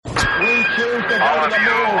all of you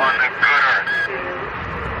on the good earth.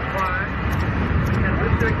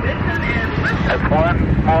 That's one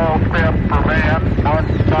small step for man, one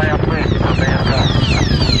giant leap for mankind.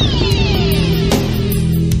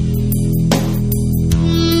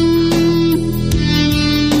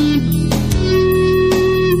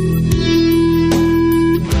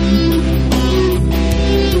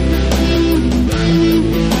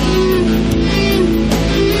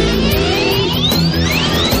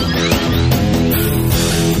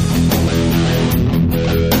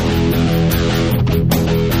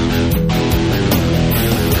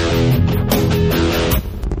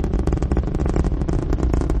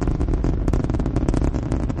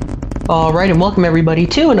 All right, and welcome everybody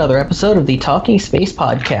to another episode of the Talking Space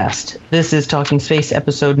Podcast. This is Talking Space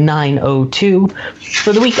episode 902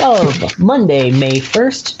 for the week of Monday, May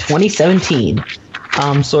 1st, 2017.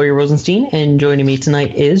 I'm Sawyer Rosenstein, and joining me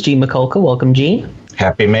tonight is Gene McCulka. Welcome, Gene.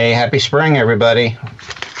 Happy May, happy spring, everybody.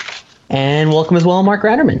 And welcome as well, Mark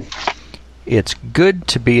Ratterman. It's good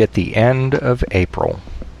to be at the end of April,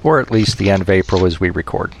 or at least the end of April as we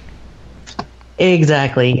record.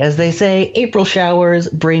 Exactly. As they say, April showers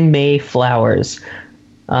bring May flowers.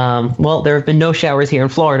 Well, there have been no showers here in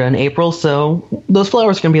Florida in April, so those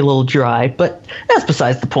flowers are going to be a little dry, but that's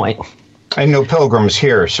besides the point. I know pilgrims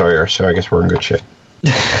here, Sawyer, so I guess we're in good shape.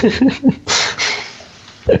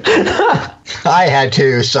 I had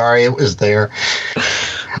to. Sorry, it was there.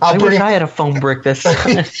 I wish I had a foam brick this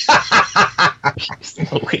time.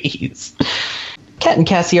 Please. Kat and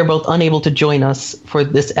Cassie are both unable to join us for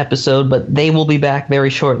this episode, but they will be back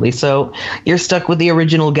very shortly. So you're stuck with the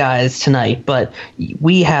original guys tonight, but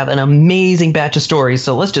we have an amazing batch of stories,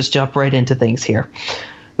 so let's just jump right into things here.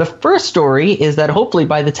 The first story is that hopefully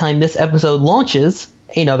by the time this episode launches,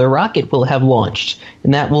 another rocket will have launched,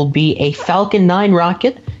 and that will be a Falcon 9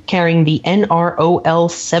 rocket carrying the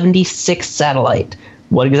NROL-76 satellite.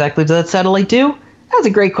 What exactly does that satellite do? That's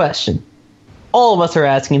a great question. All of us are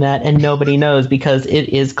asking that, and nobody knows because it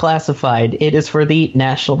is classified. It is for the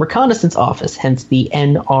National Reconnaissance Office, hence the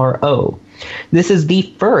NRO. This is the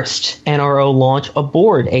first NRO launch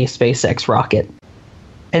aboard a SpaceX rocket,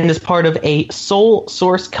 and is part of a sole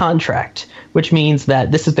source contract, which means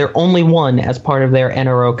that this is their only one as part of their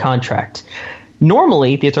NRO contract.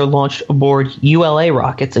 Normally, these are launched aboard ULA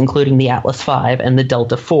rockets, including the Atlas V and the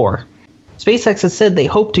Delta IV. SpaceX has said they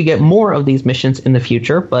hope to get more of these missions in the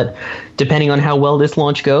future, but depending on how well this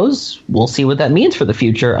launch goes, we'll see what that means for the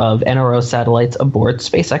future of NRO satellites aboard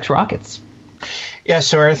SpaceX rockets. Yeah,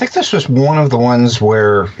 so I think this was one of the ones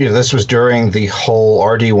where, this was during the whole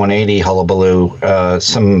RD-180 hullabaloo,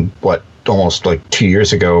 almost like 2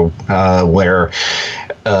 years ago, where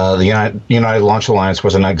the United Launch Alliance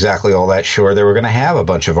wasn't exactly all that sure they were going to have a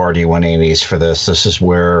bunch of RD-180s for this. This is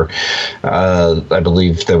where I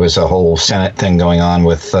believe there was a whole Senate thing going on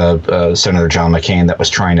with Senator John McCain that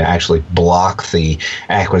was trying to actually block the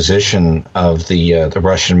acquisition of the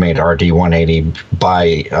Russian-made RD-180 by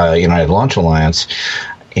United Launch Alliance.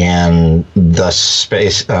 And thus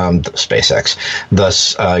SpaceX,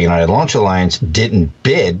 United Launch Alliance didn't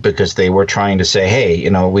bid because they were trying to say, hey,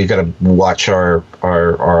 we've got to watch our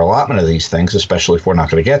allotment of these things, especially if we're not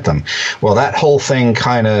going to get them. Well, that whole thing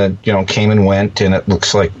kind of, came and went, and it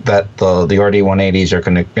looks like that the RD-180s are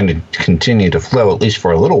going to continue to flow, at least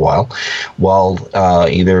for a little while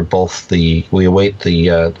either we await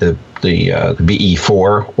the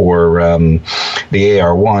BE-4 or the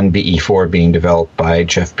AR-1, BE-4 being developed by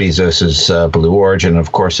Jeff Bezos's Blue Origin, and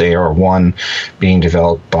of course AR-1 being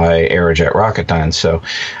developed by Aerojet Rocketdyne. So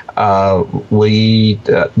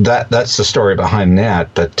that's the story behind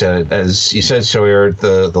that. But as you said, Sawyer,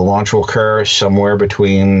 the launch will occur somewhere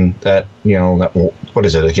between that, what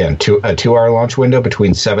is it again? A 2-hour launch window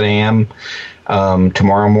between 7 a.m.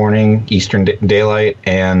 Tomorrow morning Eastern Daylight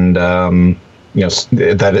and it's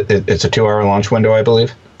a 2-hour launch window, I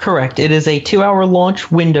believe? Correct. It is a 2-hour launch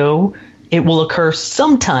window. It will occur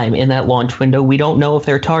sometime in that launch window. We don't know if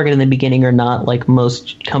they're targeted in the beginning or not, like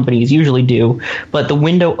most companies usually do. But the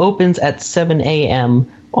window opens at 7 a.m.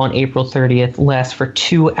 on April 30th, lasts for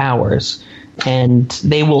 2 hours. And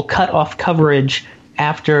they will cut off coverage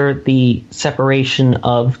after the separation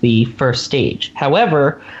of the first stage.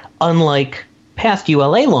 However, unlike past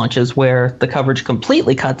ULA launches where the coverage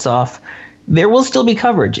completely cuts off, there will still be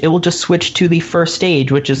coverage. It will just switch to the first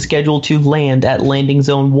stage, which is scheduled to land at Landing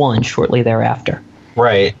Zone 1 shortly thereafter.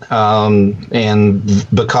 Right. And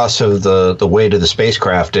because of the weight of the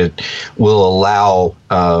spacecraft, it will allow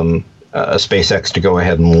SpaceX to go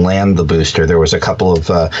ahead and land the booster. There was a couple of,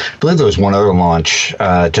 I believe there was one other launch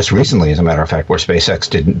just recently, as a matter of fact, where SpaceX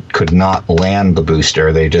could not land the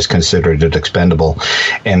booster. They just considered it expendable,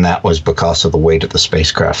 and that was because of the weight of the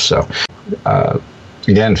spacecraft. So,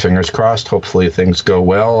 again, fingers crossed. Hopefully things go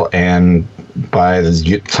well, and by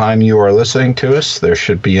the time you are listening to us, there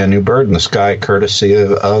should be a new bird in the sky, courtesy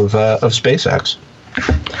of SpaceX.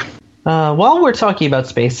 While we're talking about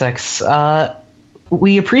SpaceX,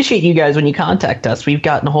 we appreciate you guys when you contact us. We've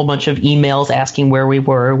gotten a whole bunch of emails asking where we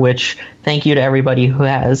were, which thank you to everybody who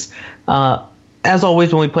has. As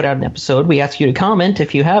always, when we put out an episode, we ask you to comment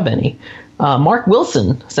if you have any. Mark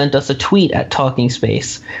Wilson sent us a tweet at Talking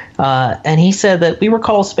Space, and he said that we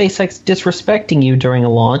recall SpaceX disrespecting you during a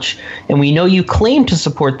launch, and we know you claim to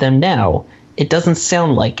support them now. It doesn't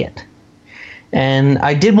sound like it. And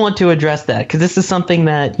I did want to address that because this is something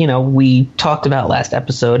that, we talked about last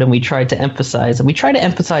episode and we tried to emphasize, and we try to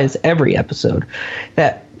emphasize every episode,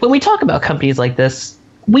 that when we talk about companies like this,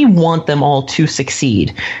 we want them all to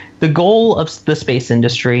succeed. The goal of the space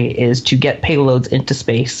industry is to get payloads into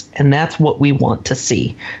space, and that's what we want to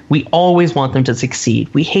see. We always want them to succeed.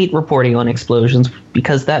 We hate reporting on explosions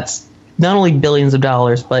because that's not only billions of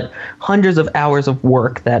dollars, but hundreds of hours of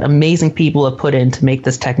work that amazing people have put in to make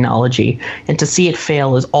this technology. And to see it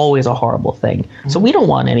fail is always a horrible thing. So we don't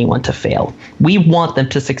want anyone to fail. We want them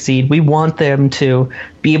to succeed. We want them to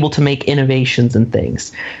be able to make innovations and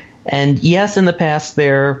things. And yes, in the past,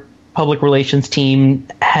 their public relations team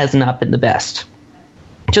has not been the best.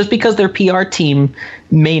 Just because their PR team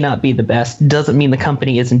may not be the best doesn't mean the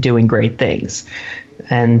company isn't doing great things.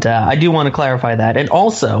 And I do want to clarify that. And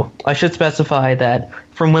also, I should specify that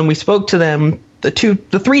from when we spoke to them, the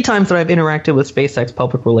three times that I've interacted with SpaceX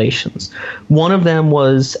public relations, one of them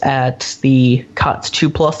was at the COTS 2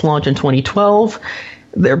 Plus launch in 2012.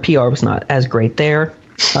 Their PR was not as great there.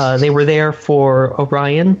 They were there for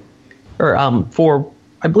Orion, or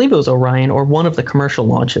I believe it was Orion, or one of the commercial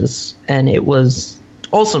launches, and it was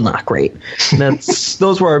also not great.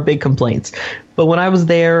 Those were our big complaints. But when I was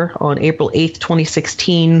there on April 8th,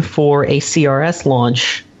 2016 for a CRS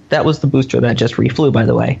launch, that was the booster that just reflew, by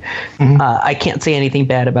the way. Mm-hmm. I can't say anything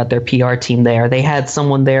bad about their PR team there. They had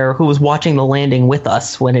someone there who was watching the landing with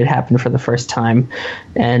us when it happened for the first time.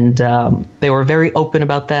 And they were very open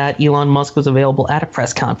about that. Elon Musk was available at a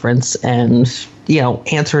press conference and,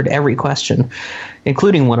 answered every question,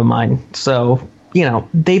 including one of mine. So,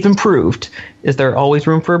 they've improved. Is there always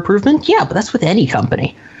room for improvement? Yeah, but that's with any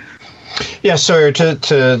company. Yeah, so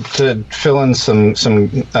to fill in some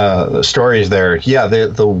stories there. Yeah,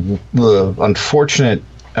 the unfortunate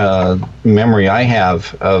memory I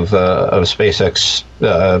have of SpaceX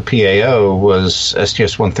PAO was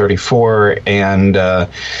STS-134, and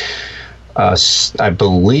I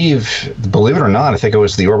believe it or not, I think it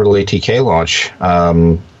was the orbital ATK launch.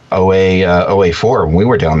 OA4 when we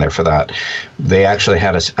were down there for that. They actually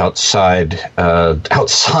had us outside of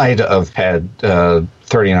pad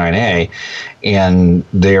 39A, and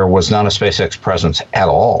there was not a SpaceX presence at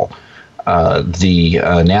all. The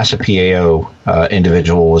NASA PAO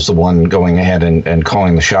individual was the one going ahead and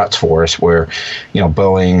calling the shots for us, where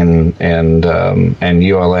Boeing and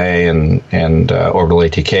ULA and Orbital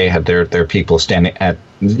ATK had their people standing at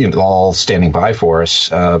all standing by for us.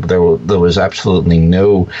 There was absolutely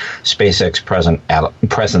no SpaceX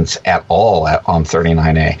presence at all on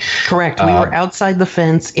 39A. Correct. We were outside the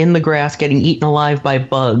fence in the grass getting eaten alive by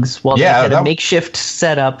bugs while they had a makeshift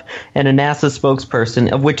setup and a NASA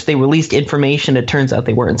spokesperson, of which they released information it turns out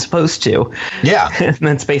they weren't supposed to. Yeah. And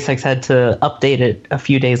then SpaceX had to update it a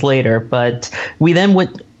few days later. But we then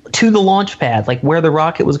went to the launch pad, like where the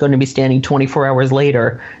rocket was going to be standing 24 hours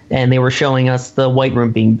later, and they were showing us the White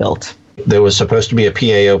Room being built. There was supposed to be a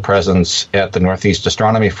PAO presence at the Northeast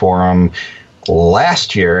Astronomy Forum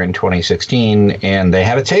last year in 2016, and they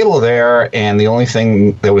had a table there, and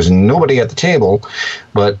there was nobody at the table,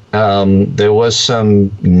 but there was some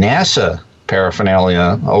NASA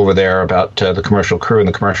paraphernalia over there about the commercial crew and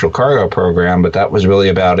the commercial cargo program, but that was really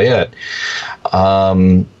about it.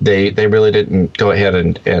 They really didn't go ahead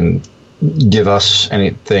and give us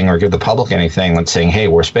anything or give the public anything that's saying, hey,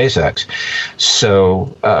 we're SpaceX.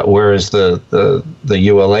 So whereas the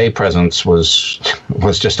ULA presence was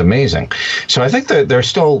just amazing. So I think that they're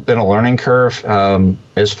still in a learning curve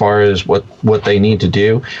as far as what they need to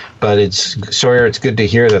do. But Sawyer, it's good to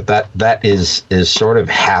hear that is sort of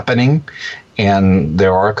happening. And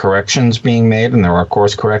there are corrections being made, and there are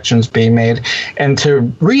course corrections being made. And to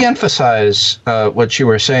reemphasize what you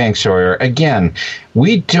were saying, Sawyer, again,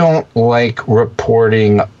 we don't like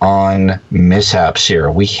reporting on mishaps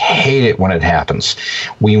here. We hate it when it happens.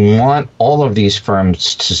 We want all of these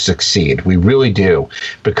firms to succeed. We really do.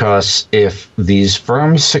 Because if these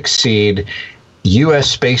firms succeed,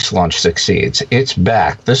 U.S. space launch succeeds. It's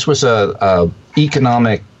back. This was a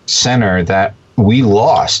economic center that we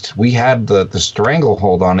lost. We had the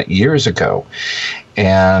stranglehold on it years ago,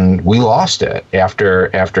 and we lost it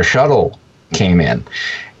after shuttle came in,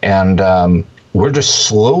 and we're just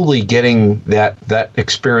slowly getting that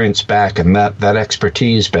experience back and that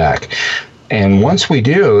expertise back. And once we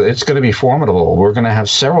do, it's going to be formidable. We're going to have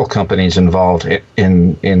several companies involved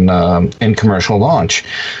in commercial launch.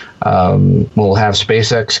 We'll have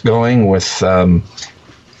SpaceX going with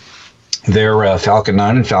their Falcon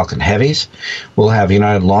 9 and Falcon Heavies. We'll have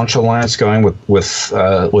United Launch Alliance going with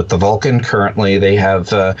the Vulcan. Currently, they have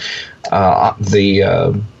the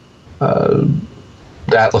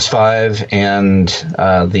Atlas V and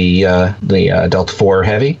the Delta IV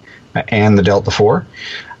Heavy and the Delta IV.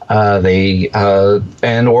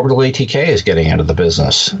 And Orbital ATK is getting into the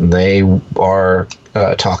business. They are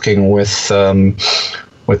talking with the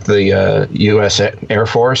U.S. Air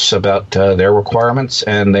Force about their requirements,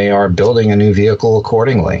 and they are building a new vehicle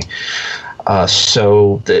accordingly.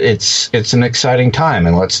 So it's an exciting time,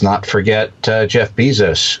 and let's not forget Jeff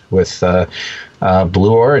Bezos with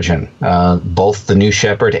Blue Origin, both the New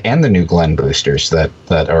Shepard and the New Glenn boosters that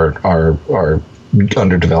are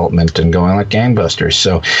under development and going like gangbusters.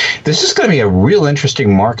 So this is going to be a real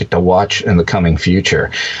interesting market to watch in the coming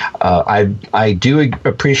future. I do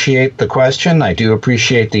appreciate the question. I do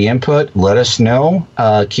appreciate the input. Let us know.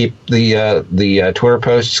 Keep the Twitter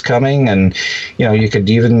posts coming, and you could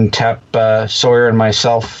even tap Sawyer and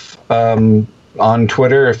myself on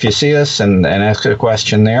Twitter if you see us and ask a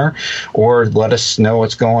question there, or let us know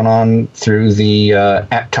what's going on through the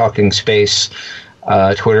at Talking Space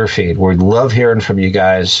Twitter feed. We love hearing from you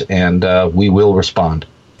guys, and we will respond.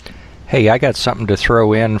 Hey, I got something to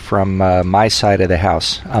throw in from my side of the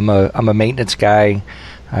house. I'm a maintenance guy.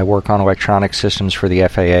 I work on electronic systems for the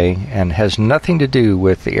FAA, and has nothing to do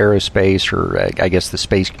with the aerospace or I guess the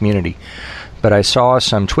space community. But I saw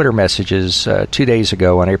some Twitter messages 2 days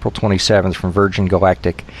ago on April 27th from Virgin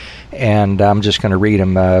Galactic, and I'm just going to read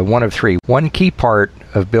them. One of three. One key part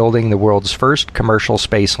of building the world's first commercial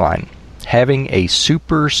space line: having a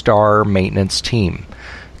superstar maintenance team.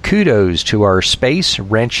 Kudos to our space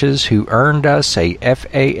wrenches who earned us a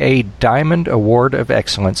FAA Diamond Award of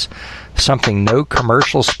Excellence, something no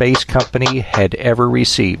commercial space company had ever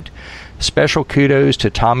received. Special kudos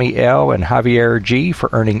to Tommy L. and Javier G. for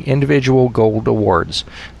earning individual gold awards,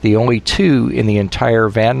 the only two in the entire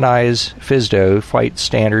Van Nuys FSDO Flight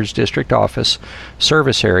Standards District Office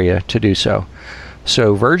service area to do so.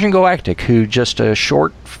 So Virgin Galactic, who just a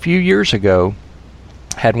short few years ago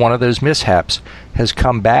had one of those mishaps, has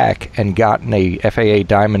come back and gotten a FAA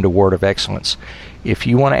Diamond Award of Excellence. If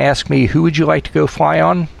you want to ask me who would you like to go fly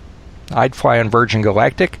on, I'd fly on Virgin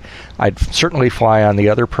Galactic. I'd certainly fly on the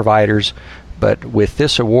other providers, but with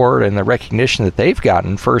this award and the recognition that they've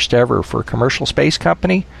gotten, first ever for a commercial space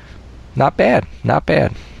company, not bad, not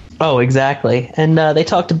bad. Oh, exactly. And they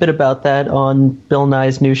talked a bit about that on Bill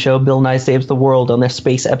Nye's new show, Bill Nye Saves the World, on their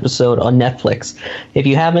space episode on Netflix. If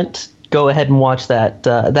you haven't, go ahead and watch that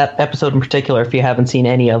episode in particular if you haven't seen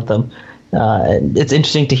any of them. It's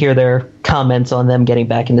interesting to hear their comments on them getting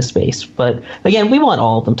back into space. But again, we want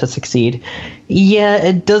all of them to succeed.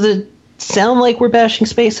 Yeah, does it sound like we're bashing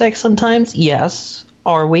SpaceX sometimes? Yes.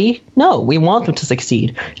 Are we? No, we want them to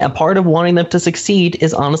succeed. And part of wanting them to succeed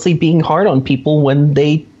is honestly being hard on people when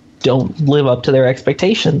they don't live up to their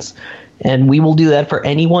expectations. And we will do that for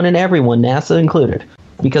anyone and everyone, NASA included,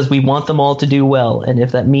 because we want them all to do well. And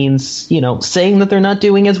if that means, saying that they're not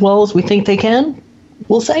doing as well as we think they can,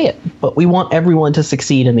 we'll say it. But we want everyone to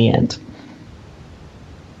succeed in the end.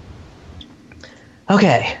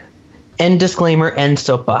 Okay. End disclaimer, end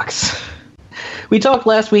soapbox. We talked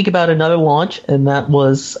last week about another launch, and that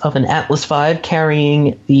was of an Atlas V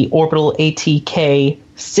carrying the Orbital ATK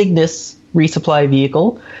Cygnus resupply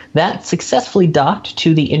vehicle. That successfully docked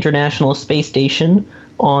to the International Space Station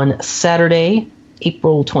on Saturday,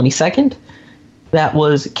 April 22nd. That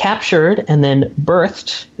was captured and then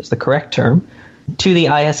berthed, is the correct term, to the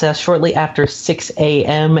ISS shortly after 6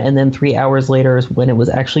 a.m., and then 3 hours later is when it was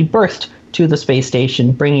actually berthed to the space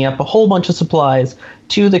station, bringing up a whole bunch of supplies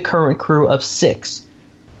to the current crew of 6.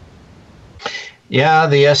 Yeah,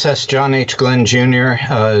 the SS John H. Glenn Jr.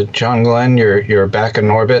 John Glenn, you're back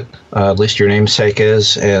in orbit. At least your namesake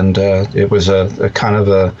is, and it was a kind of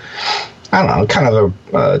a, I don't know, kind of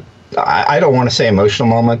a. I don't want to say emotional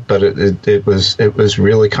moment, but it was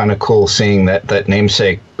really kind of cool seeing that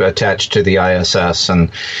namesake attached to the ISS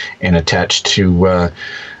and attached to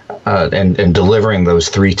and delivering those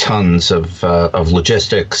 3 tons of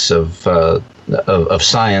logistics of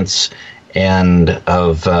science and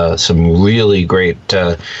of some really great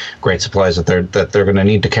supplies that they're going to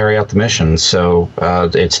need to carry out the mission. So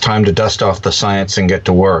it's time to dust off the science and get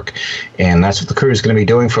to work, and that's what the crew is going to be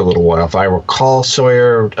doing for a little while. If I recall,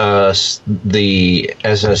 Sawyer, the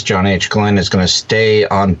SS John H. Glenn is going to stay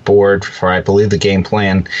on board for, I believe, the game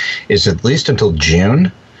plan is at least until June,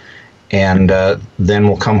 and then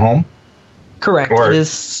we'll come home. Correct. It is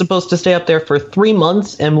supposed to stay up there for 3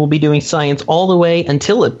 months, and we'll be doing science all the way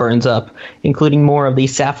until it burns up, including more of the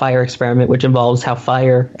Sapphire experiment, which involves how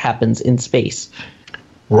fire happens in space.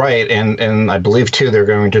 Right, and I believe, too, they're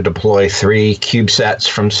going to deploy 3 CubeSats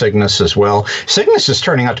from Cygnus as well. Cygnus is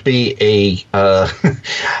turning out to be a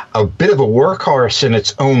bit of a workhorse in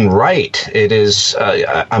its own right. It is.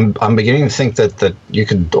 I'm beginning to think that you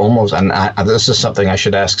could almost, and this is something I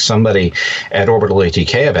should ask somebody at Orbital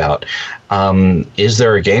ATK about. Is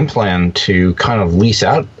there a game plan to kind of lease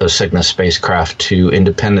out a Cygnus spacecraft to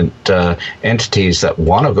independent entities that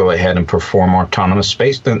want to go ahead and perform autonomous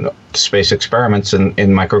space experiments in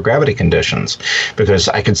microgravity conditions? Because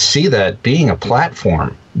I could see that being a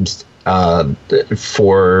platform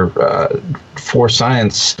for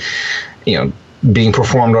science, being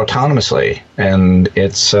performed autonomously, and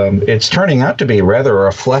it's turning out to be rather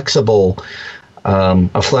a flexible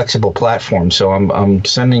platform. So I'm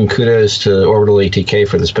sending kudos to Orbital ATK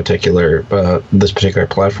for this particular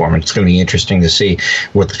platform. And it's going to be interesting to see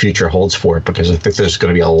what the future holds for it, because I think there's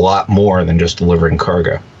going to be a lot more than just delivering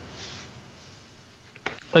cargo.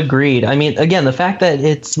 Agreed. I mean, again, the fact that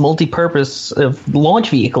it's multi-purpose of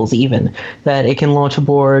launch vehicles, even that it can launch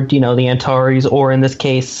aboard, the Antares, or in this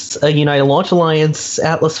case, a United Launch Alliance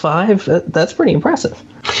Atlas V, that's pretty impressive.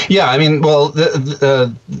 Yeah, I mean, well,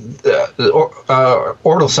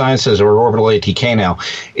 Orbital Sciences, or Orbital ATK now,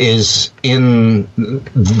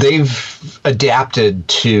 they've adapted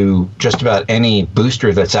to just about any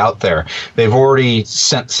booster that's out there. They've already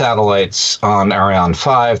sent satellites on Ariane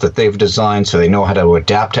 5 that they've designed, so they know how to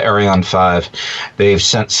adapt to Ariane 5. They've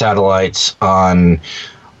sent satellites on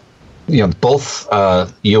both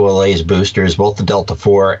ULA's boosters, both the Delta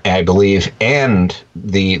IV, I believe, and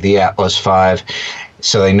the Atlas V.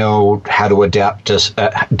 So they know how to adapt a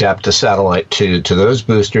satellite to those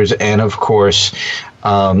boosters, and of course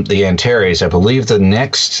the Antares. I believe the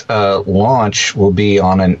next launch will be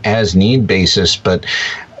on an as-need basis, but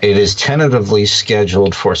it is tentatively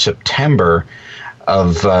scheduled for September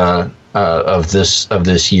of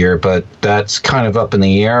this year. But that's kind of up in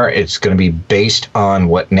the air. It's going to be based on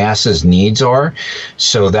what NASA's needs are,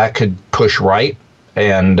 so that could push right.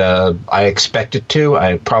 And I expect it to.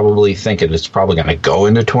 I probably think it's probably going to go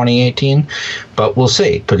into 2018, but we'll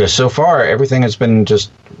see. Because so far, everything has been just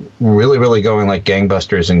really, really going like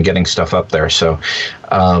gangbusters and getting stuff up there. So,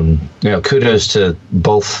 kudos to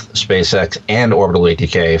both SpaceX and Orbital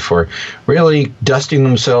ATK for really dusting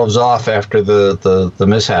themselves off after the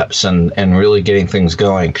mishaps and really getting things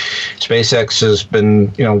going. SpaceX has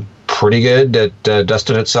been, pretty good at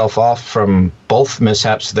dusting itself off from both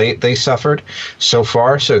mishaps they suffered. So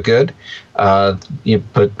far, so good. But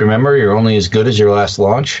remember, you're only as good as your last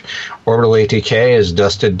launch. Orbital ATK has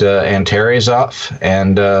dusted Antares off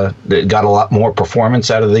and got a lot more performance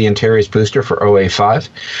out of the Antares booster for OA5.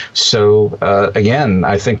 So again,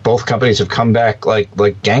 I think both companies have come back like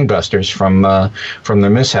gangbusters from their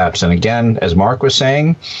mishaps. And again, as Mark was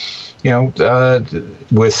saying,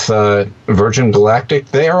 with Virgin Galactic,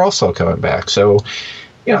 they are also coming back. So,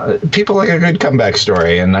 people like a good comeback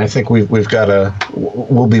story, and I think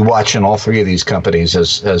we'll be watching all 3 of these companies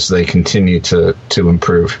as they continue to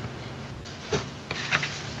improve.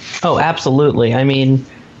 Oh, absolutely. I mean,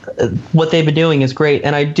 what they've been doing is great,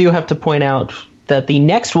 and I do have to point out that the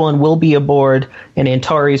next one will be aboard an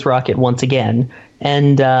Antares rocket once again,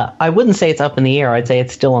 and I wouldn't say it's up in the air. I'd say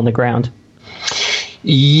it's still on the ground.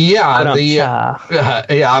 Yeah, I'm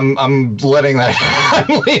letting that.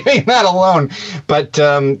 I'm leaving that alone. But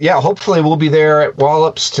hopefully we'll be there at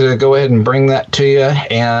Wallops to go ahead and bring that to you,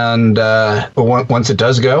 and once it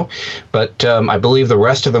does go. But I believe the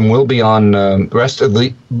rest of them will be on rest of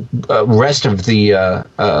the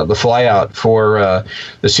flyout for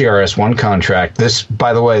the CRS-1 contract. This,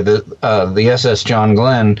 by the way, the SS John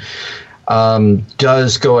Glenn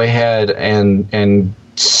does go ahead and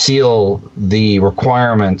seal the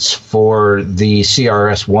requirements for the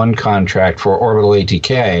CRS-1 contract for orbital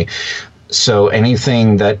ATK. So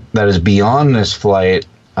anything that is beyond this flight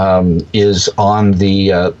is on the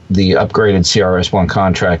upgraded CRS-1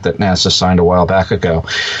 contract that NASA signed a while back ago,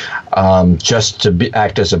 just to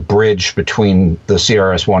act as a bridge between the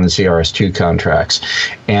CRS-1 and CRS-2 contracts.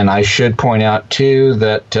 And I should point out, too,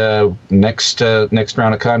 that next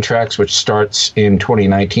round of contracts, which starts in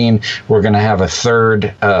 2019, we're going to have a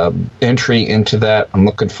third entry into that. I'm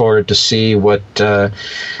looking forward to see what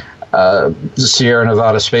Sierra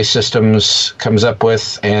Nevada Space Systems comes up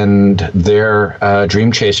with and their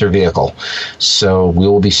Dream Chaser vehicle. So we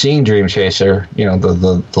will be seeing Dream Chaser,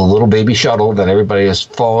 the little baby shuttle that everybody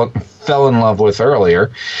fell in love with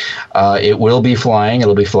earlier. It will be flying.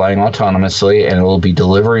 It'll be flying autonomously, and it will be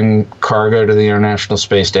delivering cargo to the International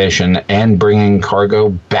Space Station and bringing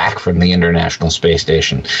cargo back from the International Space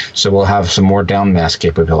Station. So we'll have some more downmass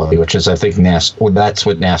capability, which is, I think, that's what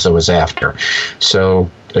NASA was after. So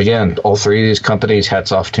again, all three of these companies,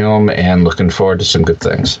 hats off to them, and looking forward to some good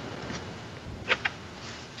things.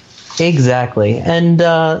 Exactly. And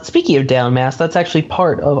speaking of downmass, that's actually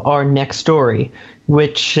part of our next story,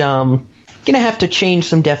 which going to have to change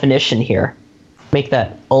some definition here. Make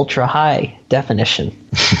that ultra-high definition.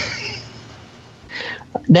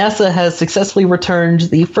 NASA has successfully returned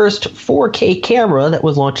the first 4K camera that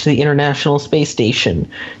was launched to the International Space Station.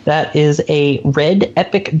 That is a Red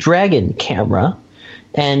Epic Dragon camera.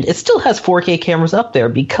 And it still has 4K cameras up there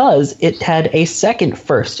because it had a second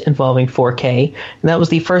first involving 4K, and that was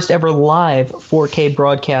the first ever live 4K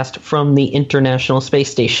broadcast from the International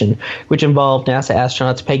Space Station, which involved NASA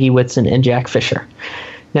astronauts Peggy Whitson and Jack Fisher.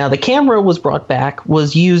 Now, the camera was brought back,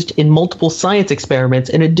 was used in multiple science experiments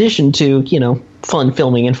in addition to, fun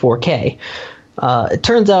filming in 4K. It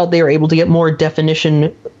turns out they were able to get more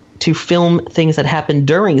definition to film things that happen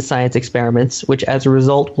during science experiments, which as a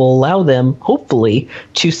result will allow them, hopefully,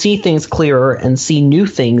 to see things clearer and see new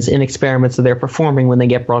things in experiments that they're performing when they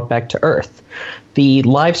get brought back to Earth. The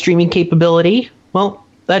live streaming capability, well,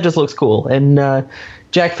 that just looks cool. And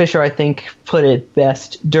Jack Fisher, I think, put it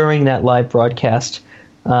best during that live broadcast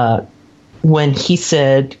when he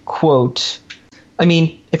said, quote, "I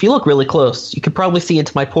mean, if you look really close, you could probably see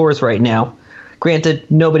into my pores right now. Granted,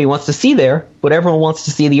 nobody wants to see there, but everyone wants to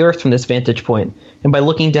see the Earth from this vantage point. And by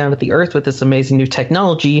looking down at the Earth with this amazing new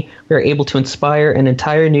technology, we are able to inspire an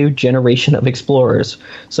entire new generation of explorers."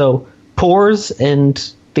 So, pores and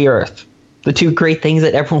the Earth, the two great things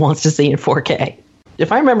that everyone wants to see in 4K.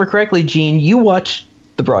 If I remember correctly, Gene, you watched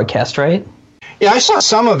the broadcast, right? Yeah, I saw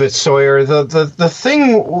some of it, Sawyer. The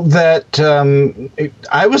thing that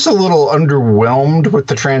I was a little underwhelmed with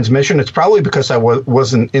the transmission. It's probably because I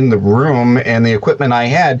wasn't in the room and the equipment I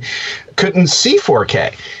had couldn't see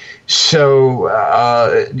 4K. So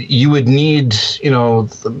you would need,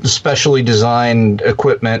 specially designed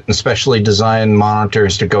equipment and specially designed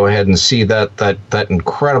monitors to go ahead and see that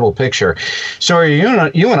incredible picture. So you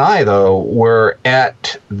and I, though, were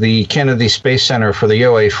at the Kennedy Space Center for the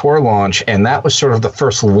OA4 launch, and that was sort of the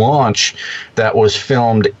first launch that was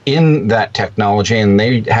filmed in that technology, and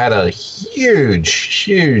they had a huge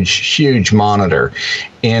monitor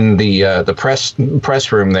in the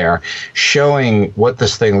press room there, showing what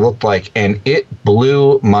this thing looked like, and it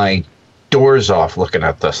blew my doors off looking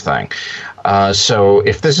at this thing. So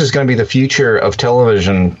if this is going to be the future of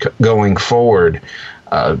television going forward,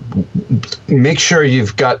 make sure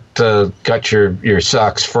you've got your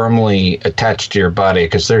socks firmly attached to your body,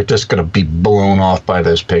 because they're just going to be blown off by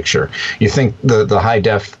this picture. You think the high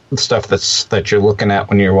def stuff that you're looking at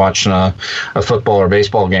when you're watching a football or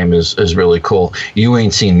baseball game is really cool. You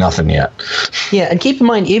ain't seen nothing yet. Yeah, and keep in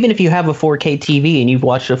mind, even if you have a 4K TV and you've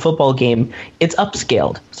watched a football game, it's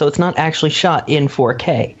upscaled, so it's not actually shot in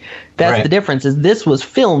 4K. That's right. The difference, is this was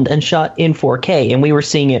filmed and shot in 4K, and we were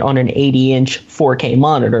seeing it on an 80-inch 4K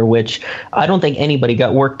monitor, which I don't think anybody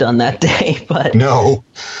got work done that day. But no,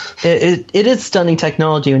 it is stunning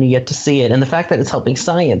technology when you get to see it, and the fact that it's helping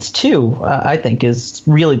science too, I think, is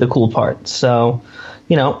really the cool part. So,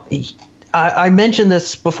 I mentioned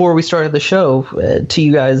this before we started the show to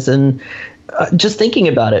you guys, and just thinking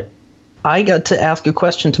about it, I got to ask a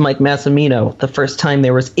question to Mike Massimino the first time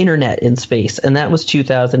there was internet in space, and that was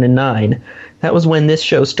 2009. That was when this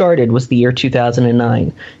show started, was the year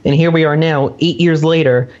 2009. And here we are now, 8 years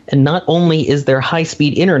later, and not only is there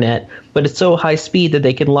high-speed internet, but it's so high-speed that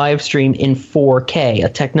they can live stream in 4K, a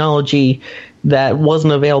technology that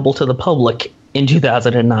wasn't available to the public in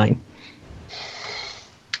 2009.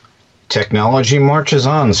 Technology marches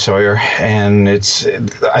on, Sawyer, and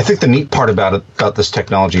I think the neat part about this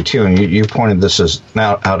technology too, and you pointed this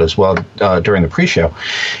out as well during the pre-show,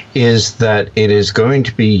 is that it is going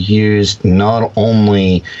to be used not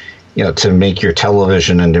only, to make your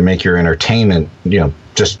television and to make your entertainment,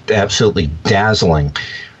 just absolutely dazzling.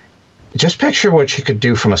 Just picture what you could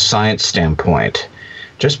do from a science standpoint.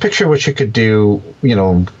 Just picture what you could do,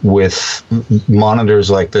 with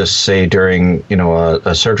monitors like this, say during,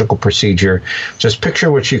 a surgical procedure. Just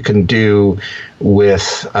picture what you can do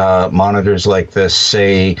with monitors like this,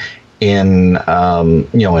 say in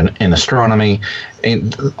astronomy.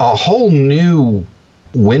 A whole new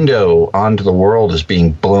window onto the world is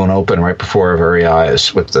being blown open right before our very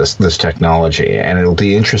eyes with this technology, and it'll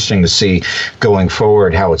be interesting to see going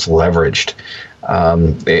forward how it's leveraged.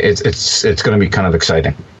 It's going to be kind of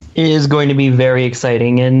exciting. It is going to be very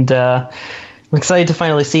exciting, and I'm excited to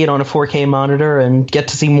finally see it on a 4K monitor and get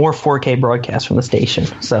to see more 4K broadcasts from the station.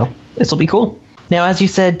 So this will be cool. Now, as you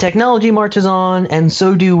said, technology marches on, and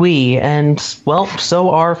so do we, and, well, so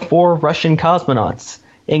are 4 Russian cosmonauts,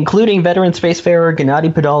 including veteran spacefarer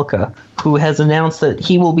Gennady Padalka, who has announced that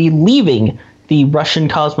he will be leaving the Russian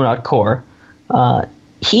Cosmonaut Corps.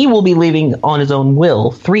 He will be leaving on his own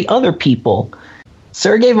will. 3 other people,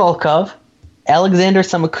 Sergei Volkov, Alexander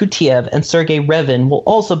Samokhutiev, and Sergei Revin, will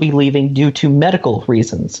also be leaving due to medical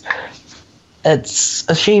reasons. It's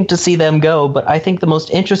a shame to see them go, but I think the most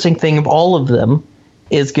interesting thing of all of them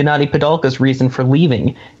is Gennady Padalka's reason for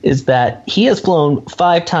leaving, is that he has flown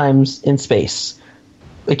 5 times in space,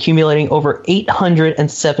 accumulating over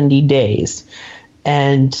 870 days.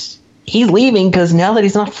 And he's leaving because now that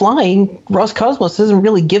he's not flying, Roscosmos isn't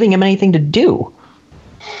really giving him anything to do.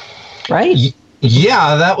 Right?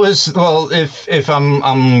 Yeah, that was, well, if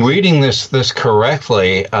I'm reading this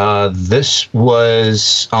correctly, this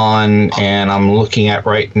was on, and I'm looking at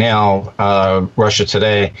right now, Russia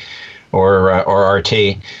Today or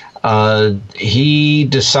RT. He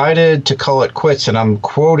decided to call it quits, and I'm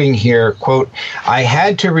quoting here, quote, "I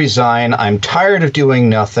had to resign. I'm tired of doing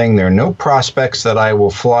nothing. There are no prospects that I will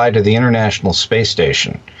fly to the International Space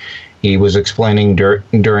Station." He was explaining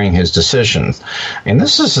during his decision. And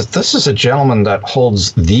this is a gentleman that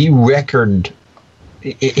holds the record.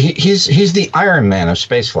 He's the Iron Man of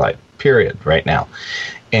spaceflight, period, right now.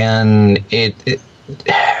 And the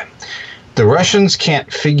Russians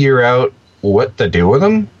can't figure out what to do with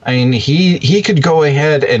him. I mean, he could go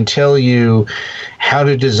ahead and tell you how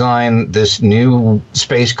to design this new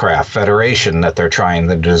spacecraft Federation that they're trying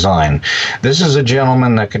to design. This is a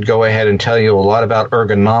gentleman that could go ahead and tell you a lot about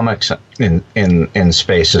ergonomics in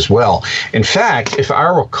space as well. In fact, if I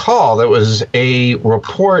recall, there was a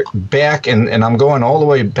report back, and I'm going all the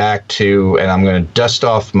way back to, and I'm going to dust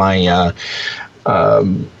off my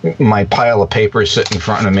my pile of papers sitting in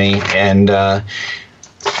front of me, and let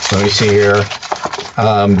me see here.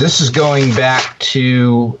 This is going back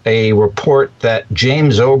to a report that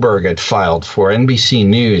James Oberg had filed for NBC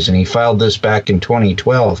News, and he filed this back in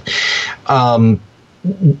 2012.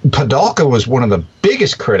 Padalka was one of the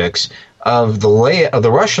biggest critics of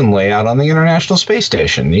the Russian layout on the International Space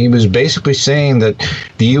Station. He was basically saying that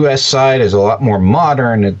the U.S. side is a lot more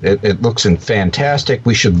modern. It looks fantastic.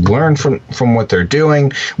 We should learn from what they're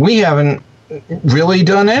doing. We haven't really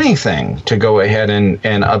done anything to go ahead and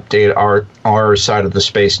update our side of the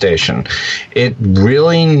space station. It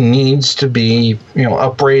really needs to be,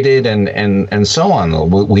 uprated and so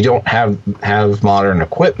on. We don't have modern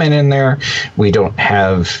equipment in there. We don't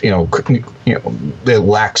have, it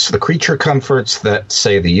lacks the creature comforts that,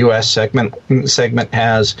 say, the U.S. segment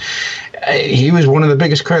has. He was one of the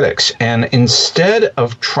biggest critics, and instead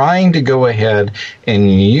of trying to go ahead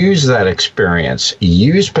and use that experience,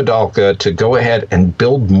 use Padalka to go ahead and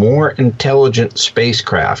build more intelligent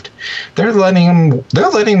spacecraft, they're letting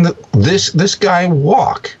this guy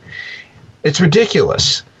walk. It's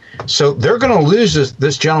ridiculous. So they're going to lose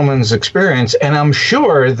this gentleman's experience, and I'm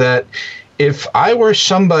sure that if I were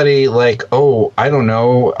somebody like, I don't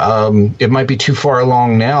know, it might be too far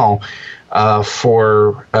along now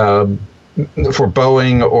for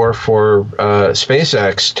Boeing or for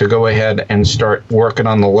SpaceX to go ahead and start working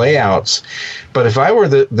on the layouts. But if I were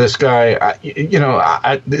this guy,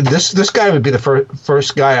 this guy would be the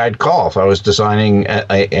first guy I'd call if I was designing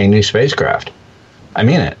a new spacecraft. I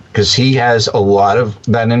mean it, because he has a lot of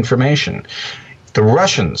that information. The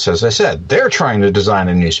Russians, as I said, they're trying to design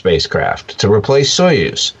a new spacecraft to replace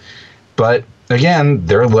Soyuz. But again,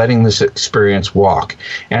 they're letting this experience walk.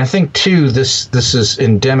 And I think, too, this is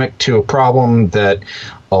endemic to a problem that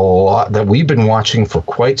we've been watching for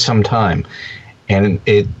quite some time. And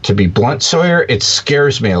to be blunt, Sawyer, it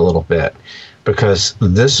scares me a little bit. because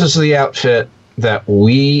this is the outfit that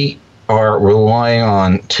we are relying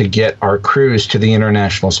on to get our crews to the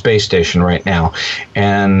International Space Station right now.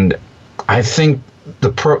 And I think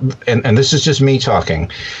and this is just me talking,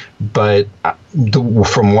 but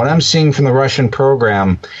from what I'm seeing from the Russian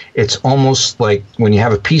program, it's almost like when you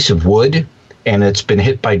have a piece of wood and it's been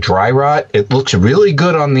hit by dry rot, it looks really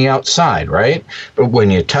good on the outside, right? But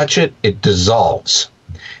when you touch it, it dissolves.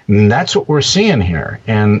 And that's what we're seeing here.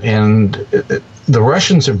 And the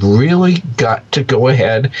Russians have really got to go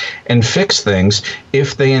ahead and fix things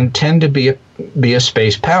if they intend to be a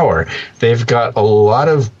space power. They've got a lot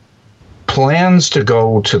of plans to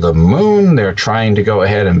go to the moon. They're trying to go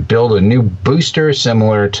ahead and build a new booster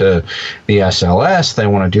similar to the SLS. They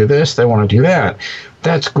want to do this. They want to do that.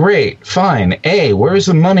 That's great. Fine. Where's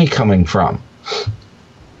the money coming from?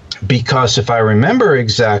 Because if I remember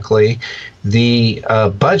exactly, the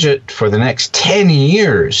budget for the next 10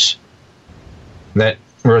 years that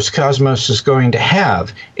Roscosmos is going to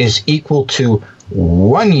have is equal to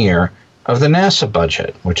 1 year of the NASA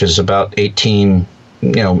budget, which is about $18.5,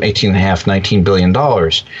 $19 billion.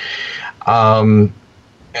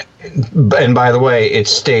 And by the way, it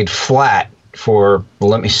stayed flat for,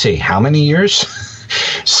 let me see, how many years?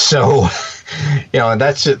 So,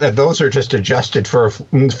 those are just adjusted for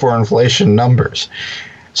inflation numbers.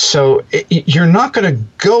 So you're not going to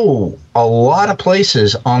go a lot of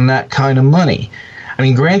places on that kind of money. I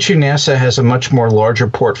mean, grant you, NASA has a much more larger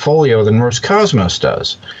portfolio than Roscosmos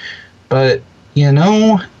does. But, you're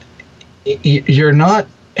not going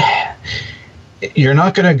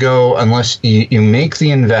to go unless you make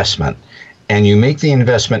the investment. And you make the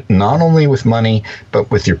investment not only with money, but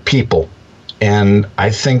with your people. And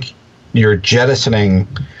I think you're jettisoning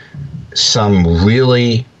some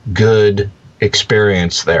really good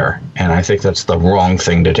experience there. And I think that's the wrong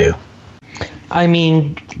thing to do. I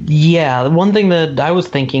mean, yeah, one thing that I was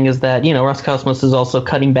thinking is that, Roscosmos is also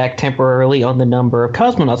cutting back temporarily on the number of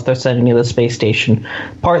cosmonauts they're sending to the space station,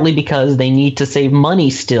 partly because they need to save money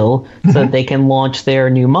still so that they can launch their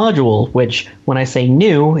new module, which, when I say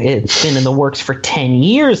new, it's been in the works for 10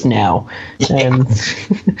 years now. And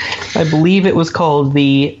I believe it was called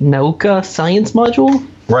the Nauka Science Module.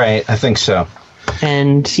 Right, I think so.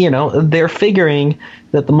 And, they're figuring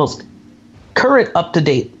that the most current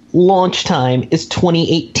up-to-date launch time is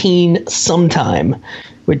 2018 sometime,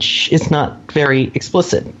 which is not very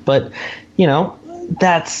explicit. But,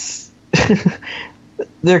 that's...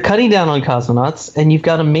 they're cutting down on cosmonauts, and you've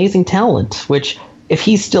got amazing talent, which, if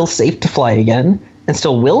he's still safe to fly again, and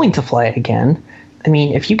still willing to fly again, I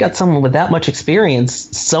mean, if you've got someone with that much experience,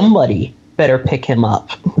 somebody better pick him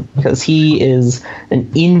up, because he is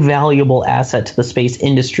an invaluable asset to the space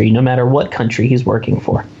industry, no matter what country he's working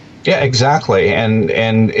for. Yeah, exactly, and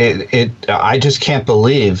I just can't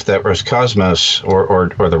believe that Roscosmos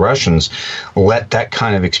or the Russians let that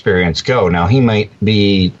kind of experience go. Now, he might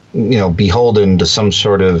be beholden to some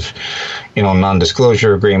sort of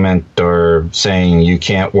non-disclosure agreement or saying you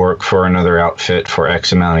can't work for another outfit for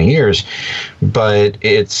X amount of years, but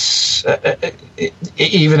it's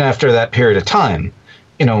even after that period of time,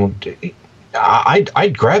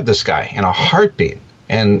 I'd grab this guy in a heartbeat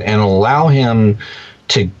and allow him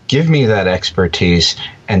to give me that expertise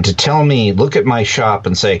and to tell me, look at my shop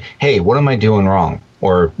and say, hey, what am I doing wrong?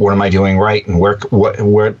 Or what am I doing right? And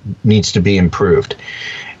where needs to be improved?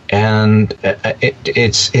 And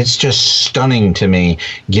it's just stunning to me,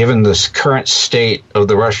 given this current state of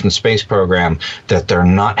the Russian space program, that they're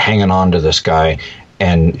not hanging on to this guy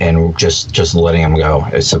and just letting him go.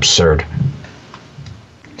 It's absurd.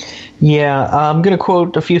 Yeah, I'm going to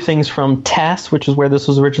quote a few things from TASS, which is where this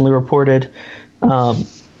was originally reported.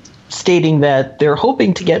 Stating that they're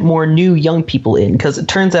hoping to get more new young people in, because it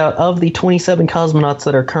turns out of the 27 cosmonauts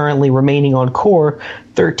that are currently remaining on Core,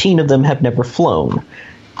 13 of them have never flown.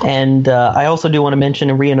 And I also do want to mention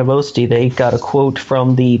in RIA Novosti, they got a quote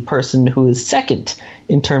from the person who is second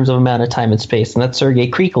in terms of amount of time in space, and that's Sergei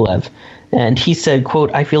Krikalev. And he said, quote,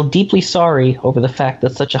 I feel deeply sorry over the fact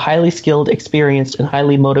that such a highly skilled, experienced, and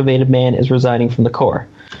highly motivated man is resigning from the Core.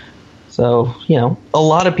 So, a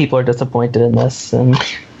lot of people are disappointed in this, and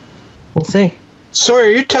we'll see. Sawyer,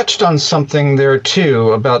 you touched on something there,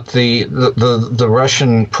 too, about the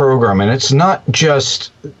Russian program, and it's not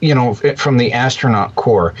just, from the astronaut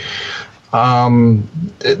corps.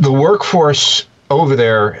 The workforce over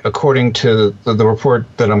there, according to the report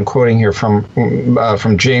that I'm quoting here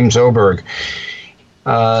from James Oberg,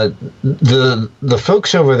 the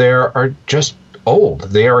folks over there are just old.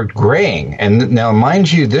 They are graying. And now,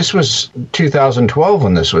 mind you, this was 2012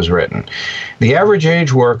 when this was written. The average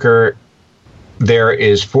age worker there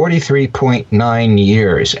is 43.9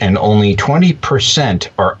 years, and only 20%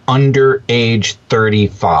 are under age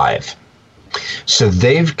 35. So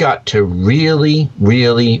they've got to really,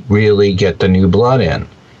 really, really get the new blood in,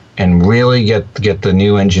 and really get the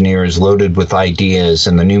new engineers loaded with ideas,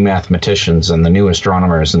 and the new mathematicians and the new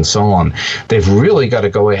astronomers and so on. They've really got to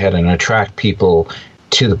go ahead and attract people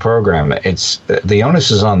to the program. It's the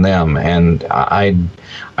onus is on them, and I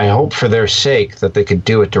hope for their sake that they could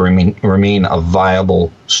do it to remain a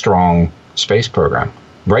viable, strong space program.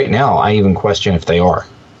 Right now, I even question if they are.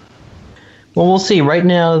 Well, we'll see. Right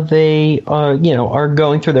now, they are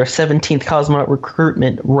going through their 17th cosmonaut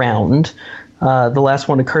recruitment round. The last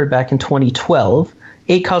one occurred back in 2012.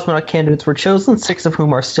 8 cosmonaut candidates were chosen, 6 of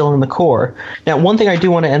whom are still in the Corps. Now, one thing I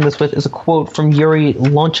do want to end this with is a quote from Yuri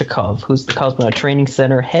Lonchakov, who's the Cosmonaut Training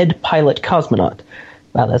Center head pilot cosmonaut.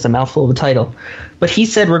 Wow, that's a mouthful of a title. But he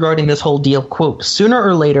said regarding this whole deal, quote, "Sooner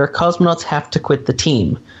or later, cosmonauts have to quit the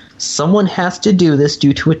team. Someone has to do this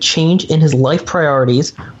due to a change in his life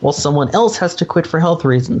priorities, while someone else has to quit for health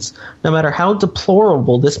reasons. No matter how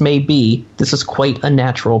deplorable this may be, this is quite a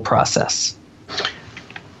natural process."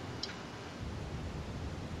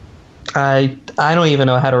 I don't even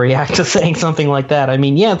know how to react to saying something like that. I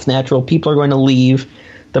mean, yeah, it's natural. People are going to leave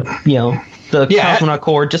the cosmonaut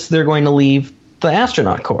corps just as they're going to leave the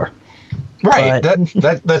astronaut corps. Right.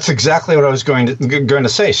 That's exactly what I was going to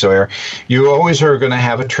say, Sawyer. You always are going to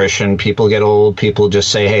have attrition. People get old. People just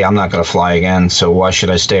say, "Hey, I'm not going to fly again, so why should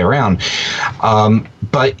I stay around?"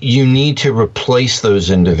 But you need to replace those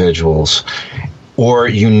individuals, or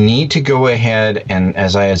you need to go ahead and,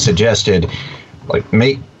 as I had suggested, like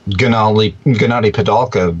make Gennady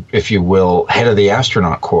Padalka, if you will, head of the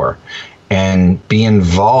astronaut corps, and be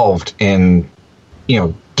involved in,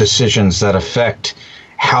 decisions that affect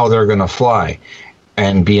how they're going to fly,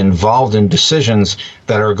 and be involved in decisions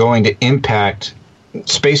that are going to impact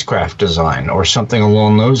spacecraft design or something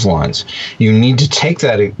along those lines. You need to take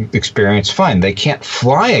that experience. Fine, they can't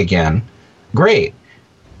fly again. Great.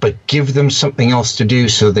 But give them something else to do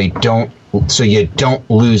so you don't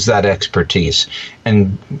lose that expertise.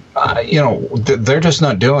 And they're just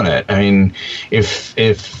not doing it. I mean, if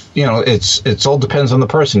it's all depends on the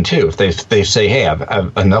person too. If they say, "Hey,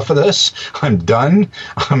 I've enough of this. I'm done.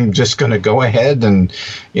 I'm just going to go ahead and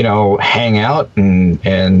hang out and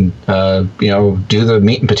do the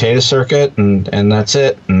meat and potato circuit and that's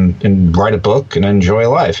it, and write a book and enjoy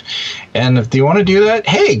life." And if you want to do that,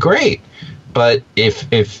 hey, great. But if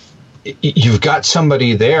you've got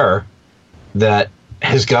somebody there that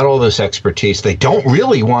has got all this expertise, they don't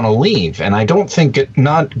really want to leave, and I don't think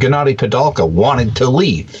Gennady Padalka wanted to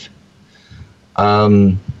leave.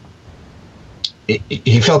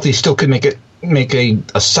 He felt he still could make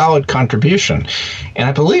a solid contribution, and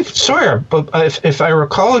I believe Sawyer, if I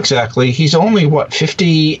recall exactly, he's only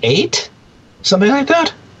 58, something like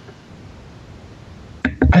that.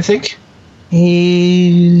 I think.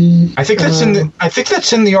 I think that's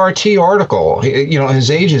in the RT article.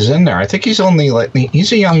 His age is in there. I think he's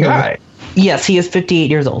a young guy. Yes, he is 58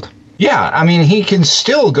 years old. Yeah, I mean, he can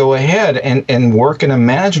still go ahead and work in a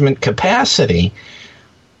management capacity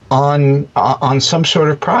on some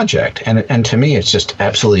sort of project. And to me, it's just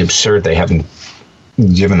absolutely absurd they haven't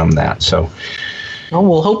given him that. So, well,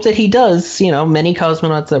 we'll hope that he does. Many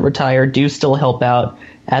cosmonauts that retire do still help out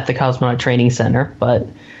at the Cosmonaut Training Center, but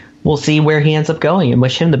we'll see where he ends up going and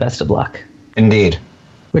wish him the best of luck. Indeed.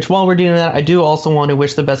 Which, while we're doing that, I do also want to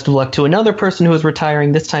wish the best of luck to another person who is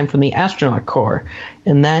retiring, this time from the astronaut corps,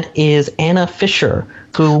 and that is Anna Fisher,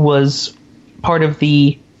 who was part of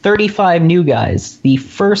the 35 New Guys, the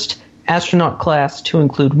first astronaut class to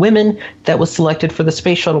include women that was selected for the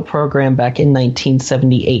Space Shuttle program back in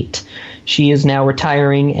 1978. She is now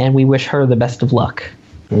retiring, and we wish her the best of luck.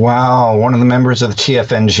 Wow, one of the members of the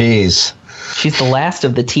TFNGs. She's the last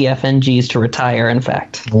of the TFNGs to retire, in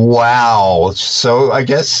fact. Wow. So I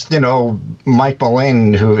guess, Mike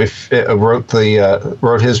Mullane, who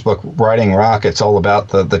wrote his book, Riding Rockets, all about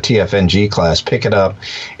the TFNG class, pick it up.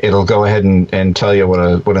 It'll go ahead and tell you what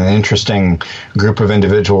an interesting group of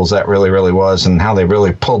individuals that really, really was, and how they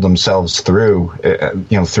really pulled themselves through,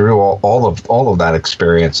 through all of that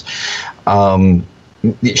experience.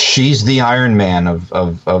 She's the Iron Man of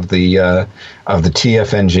the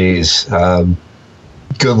TFNGs.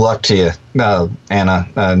 Good luck to you, Anna,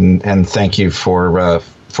 and thank you for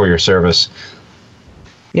your service.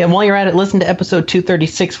 Yeah, and while you're at it, listen to episode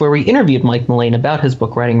 236 where we interviewed Mike Mullane about his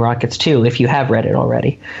book Riding Rockets too, if you have read it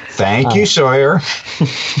already. Thank you, Sawyer.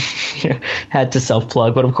 Had to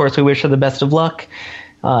self-plug, but of course we wish her the best of luck.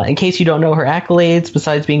 In case you don't know her accolades,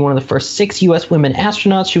 besides being one of the first 6 U.S. women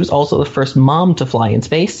astronauts, she was also the first mom to fly in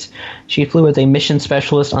space. She flew as a mission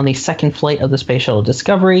specialist on the second flight of the Space Shuttle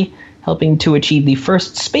Discovery, helping to achieve the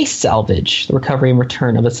first space salvage, the recovery and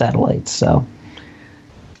return of a satellite. So,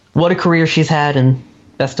 what a career she's had, and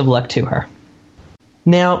best of luck to her.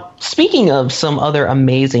 Now, speaking of some other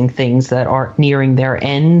amazing things that are nearing their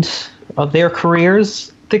end of their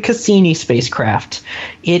careers, the Cassini spacecraft.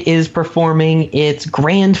 It is performing its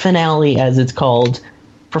grand finale, as it's called,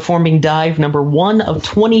 performing dive number 1 of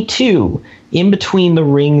 22 in between the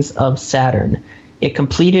rings of Saturn. It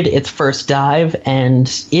completed its first dive, and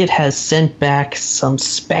it has sent back some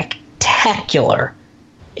spectacular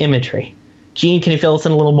imagery. Gene, can you fill us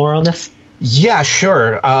in a little more on this? Yeah,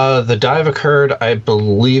 sure. The dive occurred, I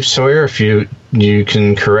believe, Sawyer, if you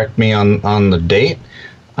can correct me on the date,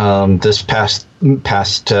 this past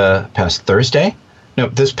Thursday. No,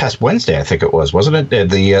 this past Wednesday, I think it was, wasn't it?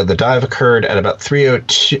 The dive occurred at about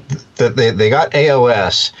 3:02. They got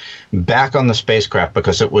AOS back on the spacecraft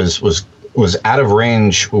because it was out of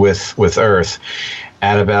range with Earth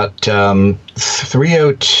at about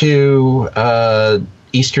 3:02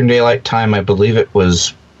 Eastern Daylight Time. I believe it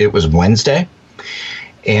was Wednesday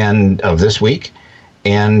and of this week.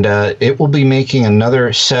 And it will be making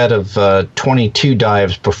another set of 22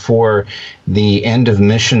 dives before the end of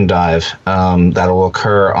mission dive that will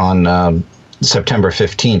occur on September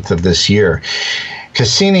 15th of this year.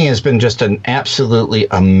 Cassini has been just an absolutely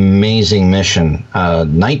amazing mission.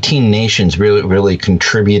 19 nations really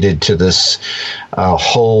contributed to this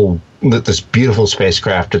this beautiful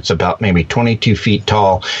spacecraft. It's about maybe 22 feet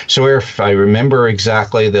tall. So if I remember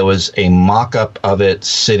exactly, there was a mock-up of it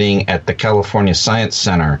sitting at the California Science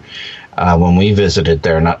Center when we visited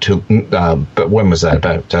there. But when was that?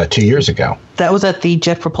 About 2 years ago. That was at the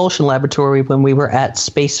Jet Propulsion Laboratory when we were at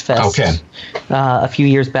Space Fest a few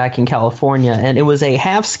years back in California, and it was a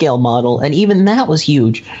half-scale model, and even that was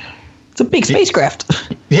huge. It's a big spacecraft.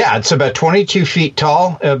 Yeah, it's about 22 feet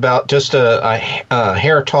tall, about just a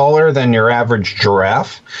hair taller than your average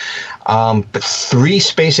giraffe. But 3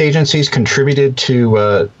 space agencies contributed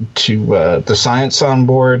to the science on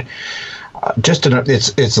board.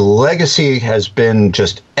 Its legacy has been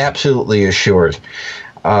just absolutely assured.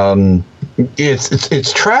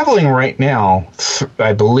 It's traveling right now,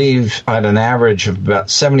 I believe, at an average of about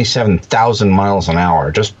 77,000 miles an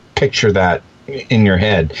hour. Just picture that in your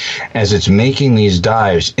head as it's making these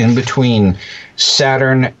dives in between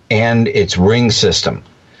Saturn and its ring system.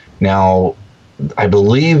 Now, I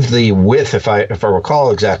believe the width, if I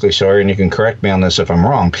recall exactly, sorry, and you can correct me on this if I'm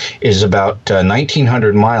wrong, is about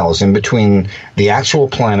 1,900 miles in between the actual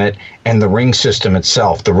planet and the ring system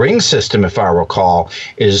itself. The ring system, if I recall,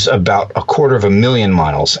 is about 250,000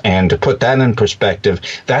 miles. And to put that in perspective,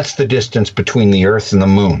 that's the distance between the Earth and the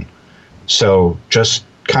Moon. So just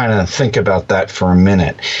kind of think about that for a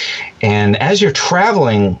minute. And as you're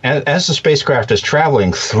traveling, as the spacecraft is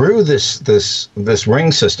traveling through this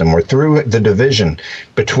ring system, or through the division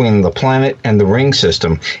between the planet and the ring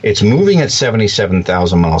system, it's moving at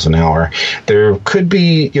 77,000 miles an hour. There could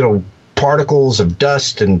be, particles of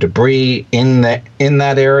dust and debris in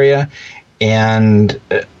that area, and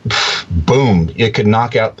boom, it could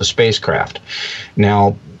knock out the spacecraft.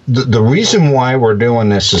 Now, the reason why we're doing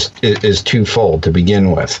this is twofold to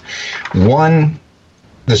begin with. One,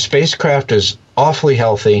 the spacecraft is awfully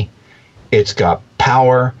healthy. It's got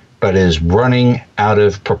power, but is running out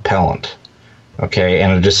of propellant. Okay,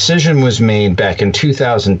 and a decision was made back in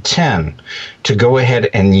 2010 to go ahead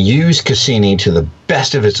and use Cassini to the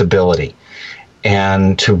best of its ability,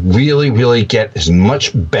 and to really, really get as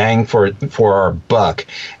much bang for our buck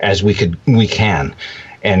as we can.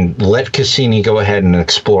 And let Cassini go ahead and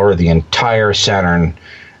explore the entire Saturn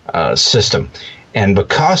system. And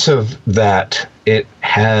because of that, it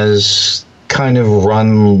has kind of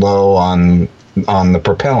run low on the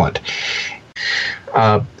propellant.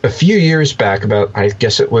 A few years back, I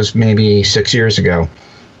guess it was maybe 6 years ago,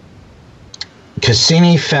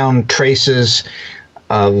 Cassini found traces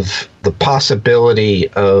of the possibility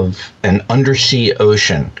of an undersea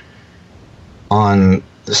ocean on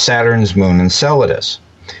Saturn's moon Enceladus.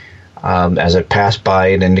 As it passed by,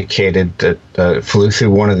 it indicated that it flew through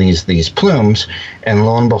one of these plumes, and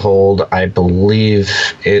lo and behold, I believe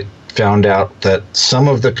it found out that some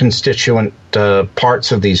of the constituent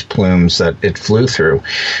parts of these plumes that it flew through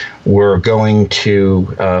were going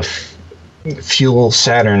to fuel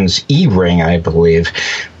Saturn's E-ring, I believe,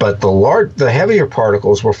 but the heavier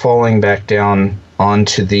particles were falling back down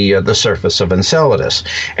onto the surface of Enceladus,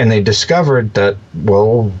 and they discovered that,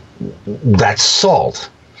 well, that's salt.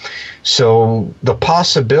 So the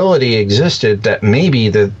possibility existed that maybe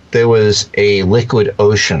there was a liquid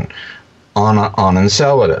ocean on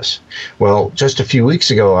Enceladus. Well, just a few weeks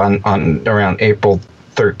ago, on around April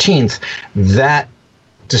 13th, that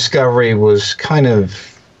discovery was kind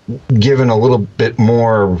of given a little bit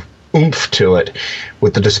more oomph to it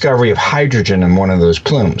with the discovery of hydrogen in one of those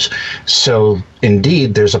plumes. So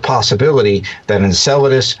indeed, there's a possibility that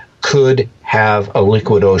Enceladus could have a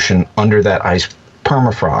liquid ocean under that ice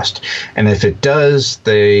permafrost. And if it does,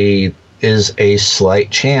 there is a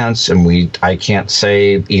slight chance, and I can't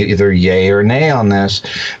say either yay or nay on this,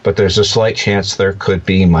 but there's a slight chance there could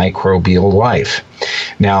be microbial life.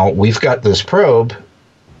 Now, we've got this probe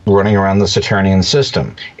running around the Saturnian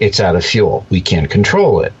system. It's out of fuel. We can't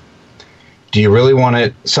control it. Do you really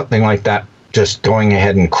want something like that just going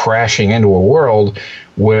ahead and crashing into a world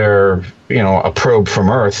where, a probe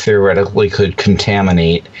from Earth theoretically could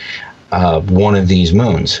contaminate one of these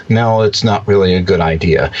moons? No, it's not really a good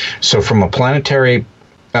idea. So from a planetary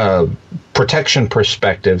protection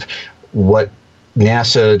perspective, what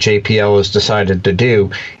NASA JPL has decided to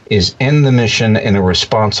do is end the mission in a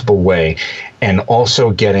responsible way, and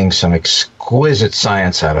also getting some exquisite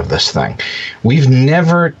science out of this thing. We've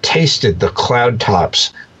never tasted the cloud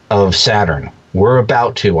tops of Saturn. We're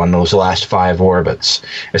about to on those last 5 orbits,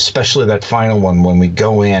 especially that final one when we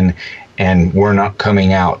go in and we're not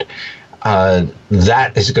coming out.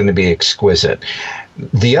 That is going to be exquisite.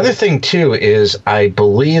 The other thing, too, is I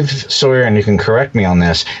believe, Sawyer, and you can correct me on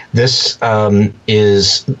this, this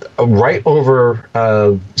is right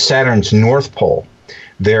over Saturn's North Pole.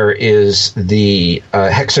 There is the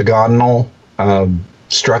hexagonal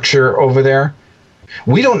structure over there.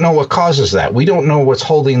 We don't know what causes that. We don't know what's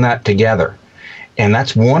holding that together. And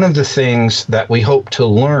that's one of the things that we hope to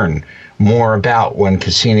learn more about when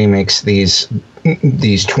Cassini makes these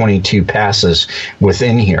 22 passes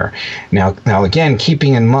within here. Now again,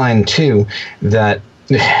 keeping in mind too that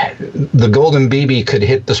the Golden BB could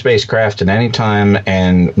hit the spacecraft at any time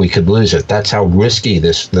and we could lose it. That's how risky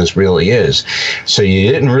this really is. So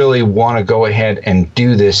you didn't really want to go ahead and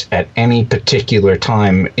do this at any particular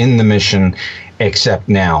time in the mission except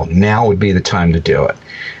now. Now would be the time to do it.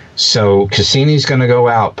 So Cassini's going to go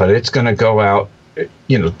out, but it's going to go out.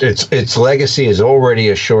 Its legacy is already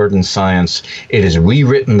assured in science. It has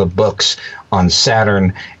rewritten the books on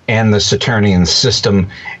Saturn and the Saturnian system,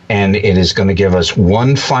 and it is going to give us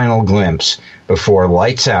one final glimpse before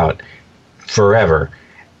lights out forever,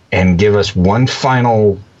 and give us one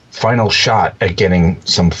final shot at getting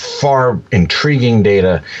some far intriguing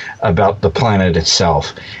data about the planet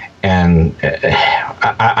itself. And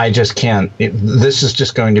I just can't. This is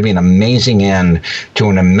just going to be an amazing end to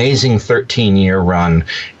an amazing 13-year run.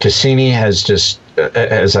 Cassini has just,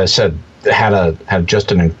 as I said, had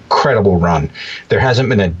just an incredible run. There hasn't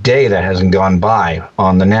been a day that hasn't gone by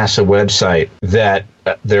on the NASA website that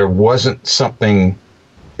there wasn't something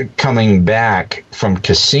coming back from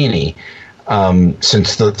Cassini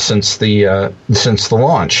since the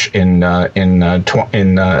launch in I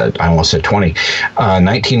almost said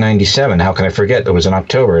 1997. How can I forget? It was in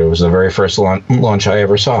October. It was the very first launch I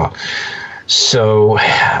ever saw. So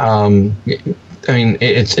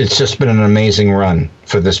it's just been an amazing run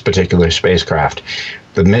for this particular spacecraft.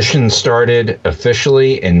 The mission started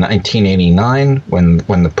officially in 1989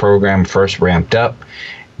 when the program first ramped up.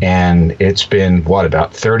 And it's been,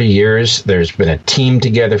 about 30 years? There's been a team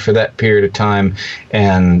together for that period of time.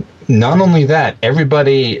 And not only that,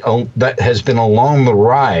 everybody that has been along for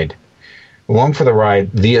the ride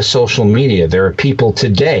via social media. There are people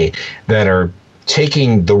today that are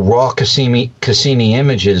taking the raw Cassini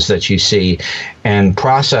images that you see and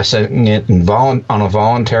processing it on a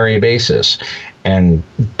voluntary basis and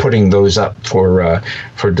putting those up for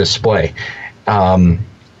display.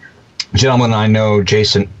 Gentleman I know,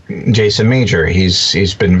 Jason Major.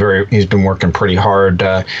 He's been working pretty hard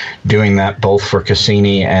doing that both for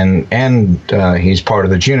Cassini and he's part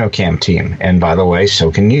of the JunoCam team. And by the way,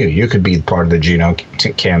 so can you. You could be part of the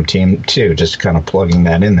JunoCam team too. Just kind of plugging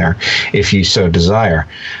that in there, if you so desire.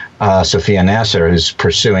 Sophia Nasser is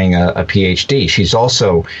pursuing a PhD. She's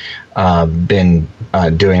also been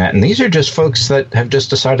doing that, and these are just folks that have just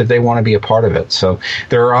decided they want to be a part of it. So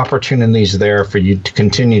there are opportunities there for you to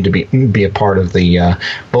continue to be a part of the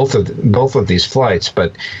both of these flights.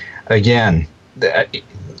 But again,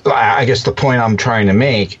 I guess the point I'm trying to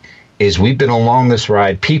make is we've been along this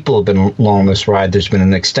ride. People have been along this ride. There's been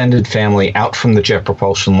an extended family out from the Jet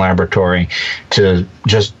Propulsion Laboratory to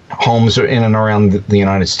just homes in and around the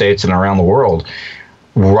United States and around the world,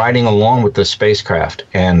 riding along with this spacecraft.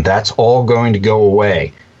 And that's all going to go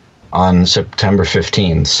away on September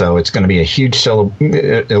 15th. So it's going to be a huge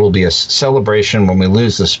it will be a celebration when we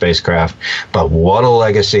lose the spacecraft, but what a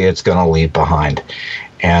legacy it's going to leave behind.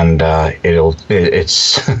 And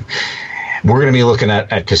it's we're going to be looking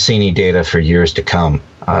at Cassini data for years to come.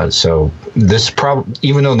 So this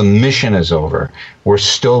even though the mission is over, we're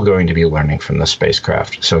still going to be learning from the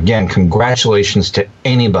spacecraft. So again, congratulations to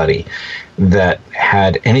anybody that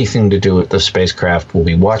had anything to do with the spacecraft. We'll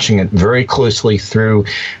be watching it very closely through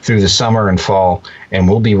the summer and fall, and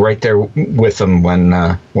we'll be right there with them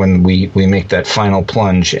when we make that final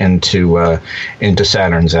plunge into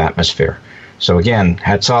Saturn's atmosphere. So again,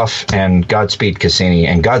 hats off and Godspeed Cassini,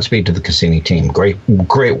 and Godspeed to the Cassini team.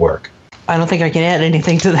 Great work. I don't think I can add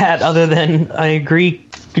anything to that other than I agree.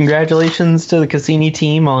 Congratulations to the Cassini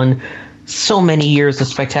team on so many years of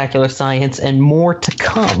spectacular science and more to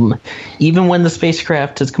come. Even when the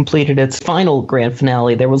spacecraft has completed its final grand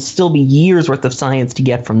finale, there will still be years worth of science to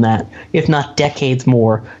get from that, if not decades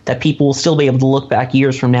more, that people will still be able to look back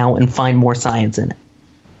years from now and find more science in it.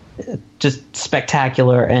 Just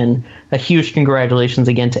spectacular, and a huge congratulations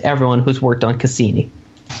again to everyone who's worked on Cassini.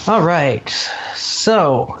 All right,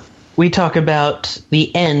 so we talk about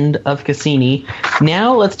the end of Cassini.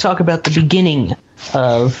 Now let's talk about the beginning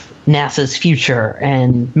of NASA's future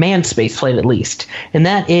and manned spaceflight, at least, and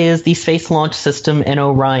that is the Space Launch System and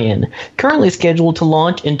Orion, currently scheduled to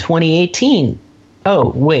launch in 2018.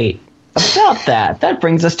 Oh, wait, about that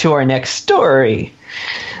brings us to our next story.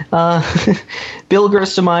 Bill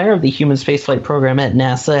Gerstenmaier of the Human Spaceflight Program at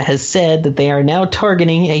NASA has said that they are now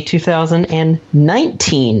targeting a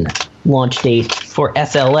 2019 launch date for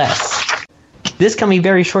SLS. This coming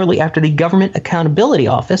very shortly after the Government Accountability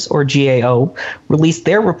Office, or GAO, released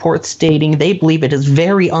their report stating they believe it is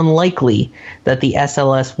very unlikely that the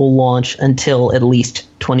SLS will launch until at least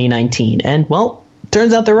 2019. And, well,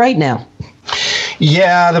 turns out they're right now.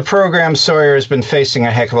 Yeah, the program, Sawyer, has been facing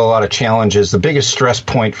a heck of a lot of challenges. The biggest stress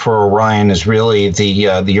point for Orion is really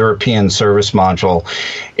the European service module.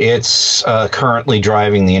 It's currently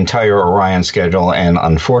driving the entire Orion schedule, and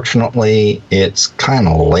unfortunately, it's kind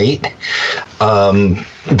of late.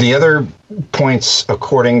 The other points,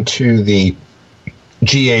 according to the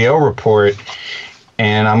GAO report,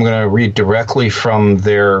 and I'm going to read directly from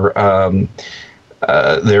their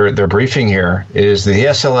briefing here, is the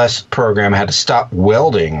SLS program had to stop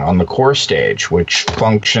welding on the core stage, which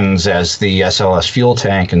functions as the SLS fuel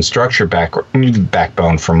tank and structure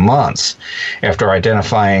backbone for months, after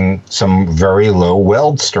identifying some very low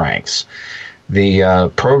weld strengths.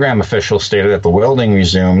 The program officials stated that the welding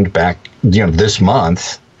resumed back this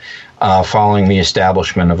month following the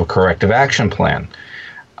establishment of a corrective action plan.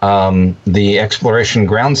 The Exploration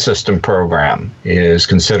Ground System program is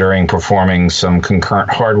considering performing some concurrent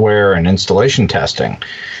hardware and installation testing,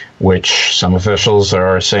 which some officials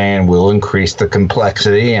are saying will increase the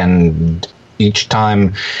complexity, and each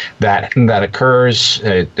time that occurs,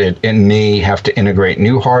 it may have to integrate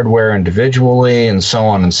new hardware individually and so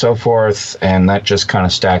on and so forth, and that just kind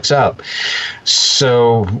of stacks up.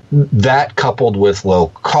 So that, coupled with low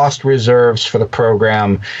cost reserves for the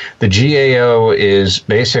program, the GAO is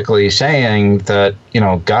basically saying that,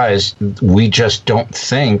 guys, we just don't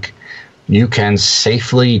think you can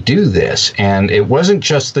safely do this. And it wasn't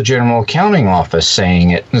just the General Accounting Office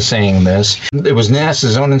saying this. It was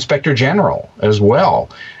NASA's own Inspector General as well.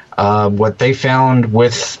 What they found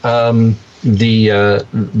with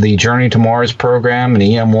the Journey to Mars program and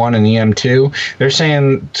EM1 and EM2, they're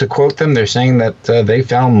saying, to quote them, they're saying that they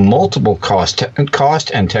found multiple cost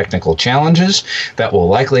and technical challenges that will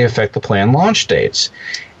likely affect the planned launch dates.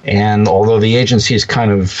 And although the agency's kind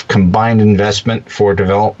of combined investment for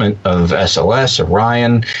development of SLS,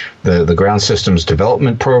 Orion, the ground systems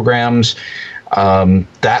development programs,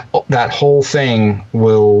 that whole thing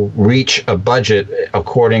will reach a budget,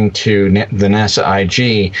 according to the NASA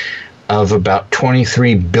IG, of about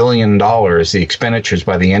 $23 billion, the expenditures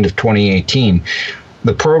by the end of 2018.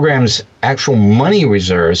 The program's actual money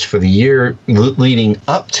reserves for the year leading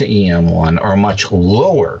up to EM1 are much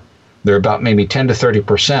lower. They're about maybe 10 to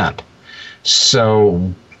 30%.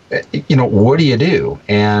 So, what do you do?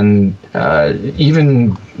 And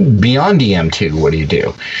even beyond EM2, what do you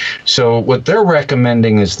do? So what they're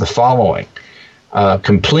recommending is the following.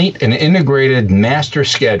 Complete an integrated master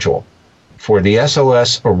schedule for the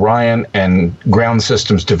SLS, Orion, and Ground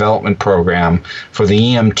Systems Development Program for the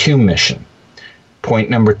EM2 mission. Point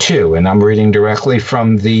number 2, and I'm reading directly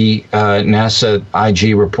from the NASA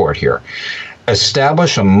IG report here.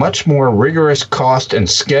 Establish a much more rigorous cost and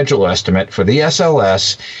schedule estimate for the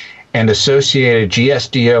SLS and associated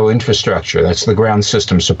GSDO infrastructure. That's the ground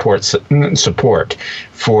system support for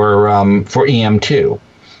EM2.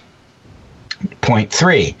 Point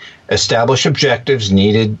 3, establish objectives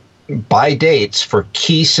needed by dates for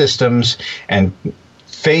key systems and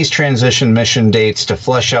phase transition mission dates to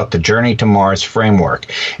flesh out the Journey to Mars framework.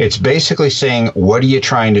 It's basically saying, what are you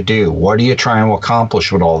trying to do? What are you trying to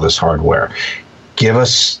accomplish with all this hardware? Give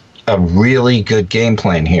us a really good game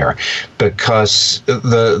plan here, because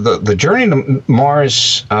the Journey to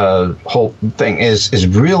Mars whole thing is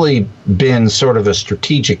really been sort of a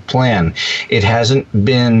strategic plan. It hasn't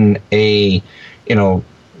been a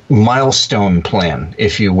milestone plan,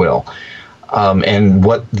 if you will. And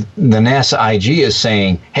what the NASA IG is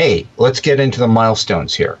saying, hey, let's get into the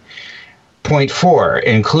milestones here. Point 4,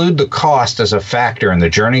 include the cost as a factor in the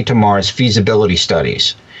Journey to Mars feasibility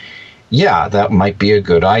studies. Yeah, that might be a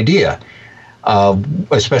good idea,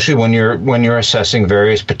 especially when you're assessing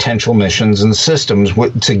various potential missions and systems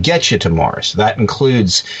to get you to Mars. That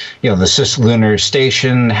includes, the cislunar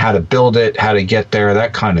station, how to build it, how to get there,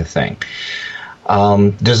 that kind of thing.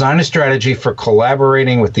 Design a strategy for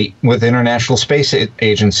collaborating with international space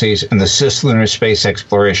agencies in the cislunar space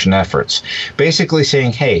exploration efforts. Basically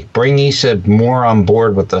saying, hey, bring ESA more on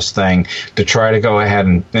board with this thing to try to go ahead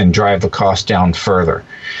and drive the cost down further.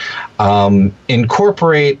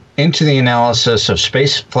 Incorporate into the analysis of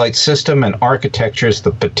spaceflight system and architectures the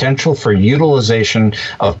potential for utilization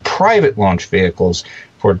of private launch vehicles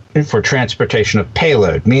for transportation of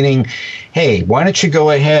payload, meaning, hey, why don't you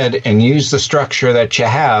go ahead and use the structure that you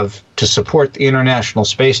have to support the International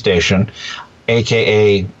Space Station,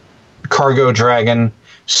 aka Cargo Dragon,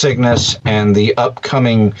 Cygnus, and the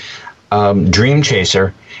upcoming Dream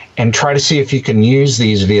Chaser, and try to see if you can use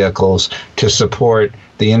these vehicles to support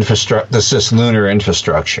the cislunar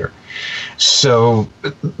infrastructure. So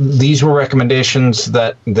these were recommendations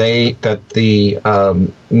that the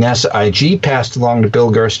NASA IG passed along to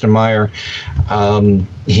Bill Gerstenmaier.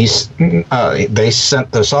 They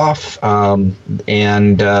sent this off,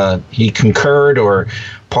 and he concurred or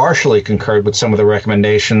partially concurred with some of the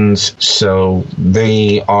recommendations. So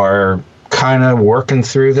they are kind of working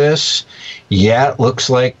through this. Yeah, it looks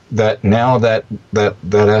like that now that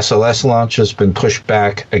SLS launch has been pushed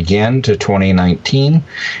back again to 2019.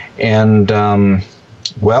 And,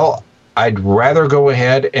 well, I'd rather go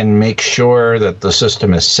ahead and make sure that the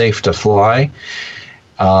system is safe to fly.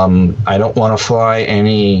 I don't want to fly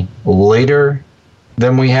any later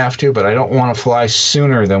than we have to, but I don't want to fly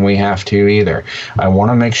sooner than we have to either. I want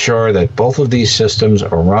to make sure that both of these systems,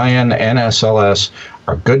 Orion and SLS,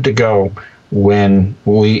 are good to go when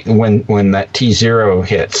that T0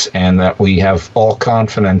 hits, and that we have all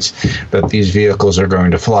confidence that these vehicles are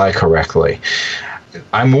going to fly correctly.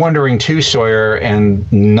 I'm wondering too, Sawyer,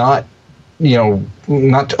 and not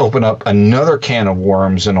to open up another can of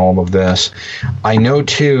worms in all of this, I know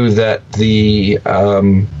too that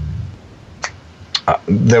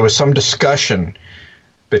there was some discussion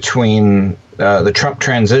between the Trump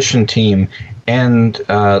transition team and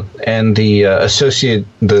the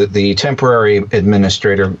temporary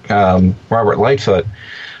administrator, Robert Lightfoot,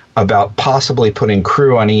 about possibly putting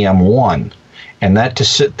crew on EM1. And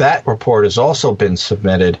that report has also been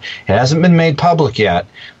submitted. It hasn't been made public yet,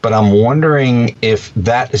 but I'm wondering if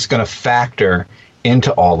that is going to factor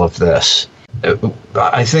into all of this.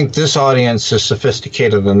 I think this audience is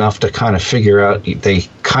sophisticated enough to kind of figure out they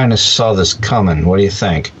kind of saw this coming. What do you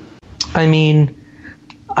think? I mean,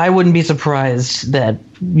 I wouldn't be surprised that,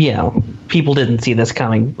 people didn't see this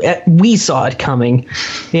coming. We saw it coming.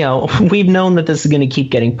 We've known that this is going to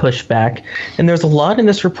keep getting pushed back. And there's a lot in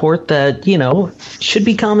this report that, should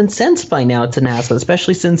be common sense by now to NASA,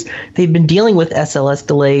 especially since they've been dealing with SLS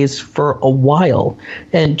delays for a while.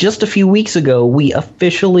 And just a few weeks ago, we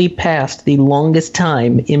officially passed the longest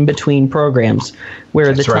time in between programs,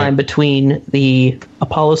 where the time between the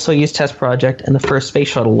Apollo-Soyuz test project and the first space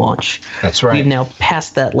shuttle launch. That's right. We've now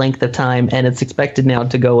passed that length of time, and it's expected now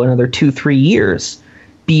to go another 2-3 years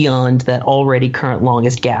beyond that already current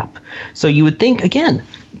longest gap. So you would think, again,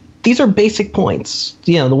 these are basic points,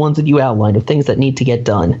 the ones that you outlined of things that need to get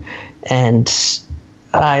done. And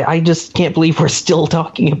I just can't believe we're still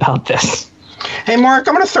talking about this. Hey, Mark,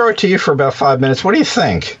 I'm going to throw it to you for about 5 minutes. What do you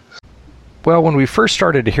think? Well, when we first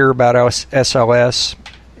started to hear about SLS,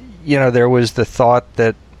 there was the thought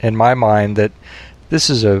that, in my mind, that this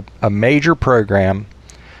is a major program.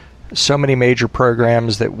 So many major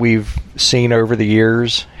programs that we've seen over the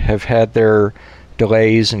years have had their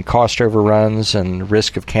delays and cost overruns and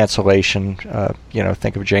risk of cancellation.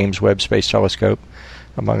 Think of James Webb Space Telescope,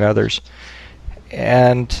 among others.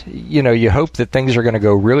 And, you hope that things are going to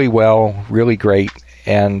go really well, really great.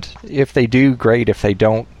 And if they do, great. If they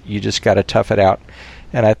don't, you just got to tough it out.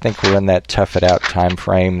 And I think we're in that tough it out time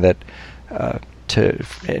frame that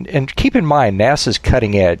and keep in mind, NASA's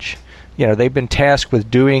cutting edge. They've been tasked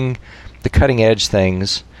with doing the cutting edge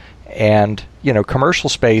things, and commercial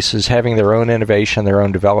space is having their own innovation, their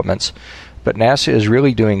own developments, but NASA is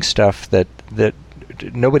really doing stuff that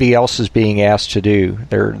nobody else is being asked to do.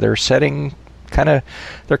 They're setting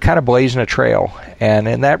they're kind of blazing a trail, and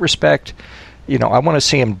in that respect, I want to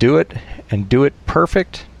see them do it and do it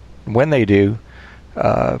perfect when they do.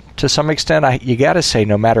 To some extent, you got to say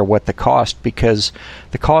no matter what the cost, because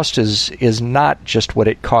the cost is not just what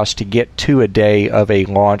it costs to get to a day of a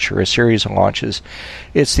launch or a series of launches.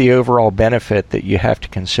 It's the overall benefit that you have to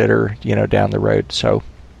consider, down the road. So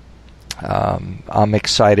I'm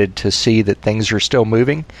excited to see that things are still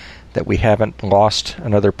moving, that we haven't lost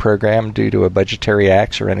another program due to a budgetary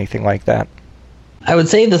axe or anything like that. I would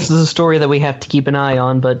say this is a story that we have to keep an eye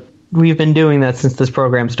on, but we've been doing that since this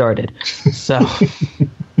program started. So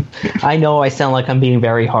I know I sound like I'm being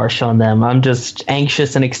very harsh on them. I'm just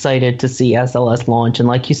anxious and excited to see SLS launch. And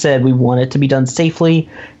like you said, we want it to be done safely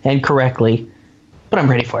and correctly, but I'm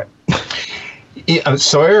ready for it. Yeah,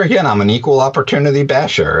 Sawyer, again, I'm an equal opportunity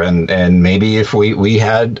basher, and maybe if we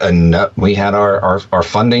had our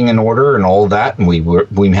funding in order and all that, and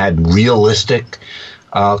we had realistic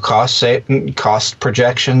cost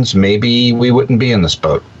projections, maybe we wouldn't be in this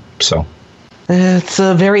boat. So it's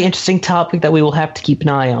a very interesting topic that we will have to keep an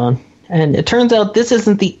eye on. And it turns out this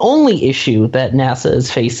isn't the only issue that NASA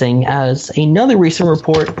is facing, as another recent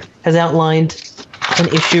report has outlined an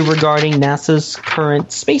issue regarding NASA's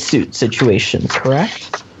current spacesuit situation,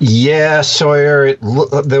 correct? Yeah, Sawyer,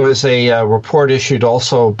 there was a report issued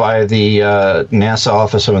also by the NASA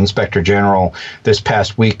Office of Inspector General this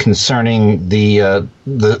past week concerning the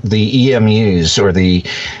EMUs, or the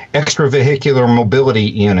extravehicular mobility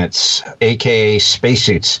units, aka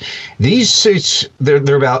spacesuits. These suits,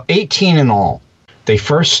 they're about 18 in all. They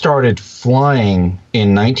first started flying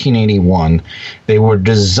in 1981. They were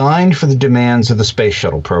designed for the demands of the Space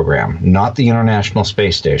Shuttle program, not the International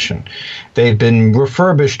Space Station. They've been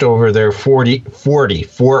refurbished over their 40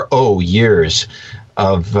 years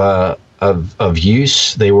of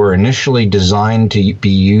use. They were initially designed to be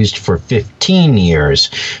used for 15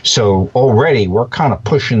 years. So already we're kind of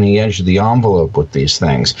pushing the edge of the envelope with these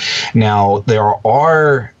things. Now, there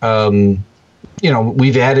are...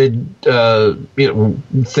 we've added,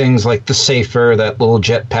 things like the Safer, that little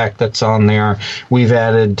jetpack that's on there. We've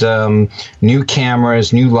added new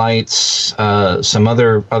cameras, new lights, some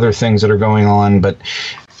other things that are going on. But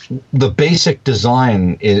the basic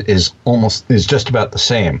design is just about the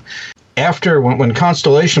same. After when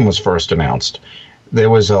Constellation was first announced, there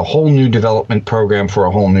was a whole new development program for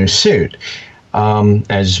a whole new suit.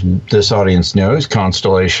 As this audience knows,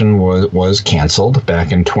 Constellation was canceled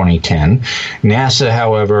back in 2010. NASA,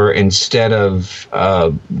 however, instead of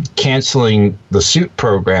canceling the suit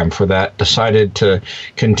program for that, decided to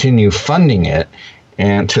continue funding it,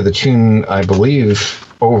 and to the tune, I believe,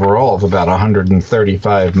 overall of about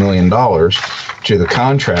 $135 million to the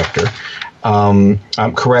contractor.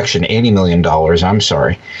 Correction, $80 million, I'm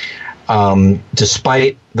sorry.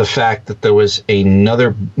 Despite the fact that there was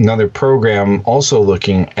another program also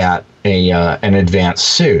looking at an advanced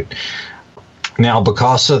suit. Now,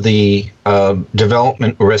 because of the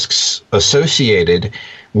development risks associated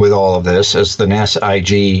with all of this, as the NASA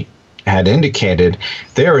IG had indicated,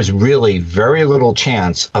 there is really very little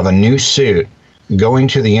chance of a new suit going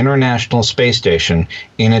to the International Space Station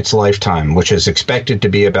in its lifetime, which is expected to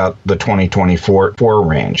be about the 2024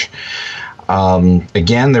 range.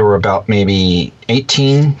 Again, there were about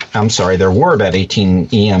 18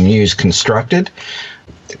 EMUs constructed,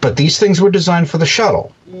 but these things were designed for the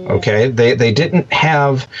shuttle. Okay, they didn't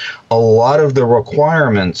have a lot of the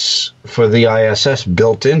requirements for the ISS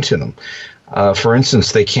built into them. For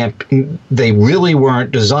instance, they really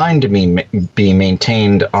weren't designed to be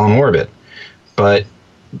maintained on orbit, but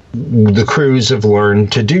the crews have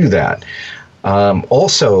learned to do that.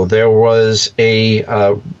 Also, there was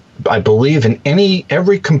I believe in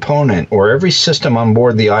every component or every system on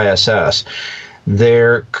board the ISS,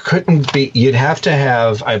 there couldn't be, you'd have to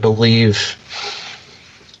have, I believe,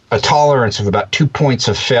 a tolerance of about 2 points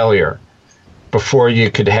of failure before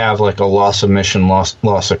you could have like a loss of mission, loss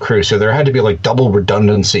of crew. So there had to be like double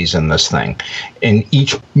redundancies in this thing, in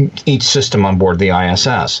each system on board the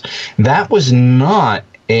ISS. That was not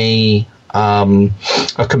a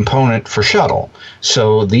component for shuttle.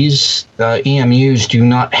 So these EMUs do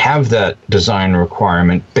not have that design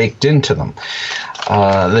requirement baked into them.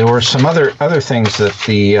 There were some other things that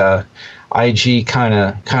the IG kind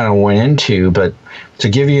of went into, but to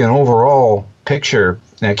give you an overall picture,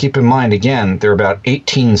 now keep in mind, again, there are about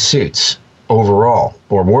 18 suits overall,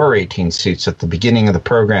 or were 18 suits at the beginning of the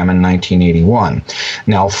program in 1981.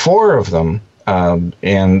 Now, 4 of them,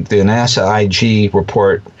 and the NASA IG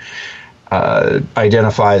report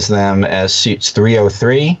identifies them as suits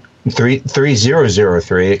 3003,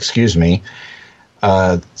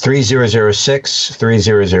 3006,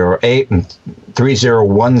 3008, and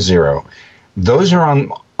 3010. Those are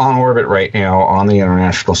on orbit right now on the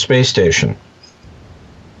International Space Station.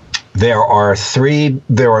 There are three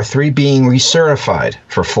being recertified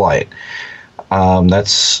for flight.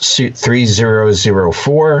 That's suit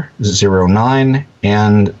 3004, 09,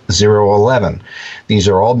 and 011. These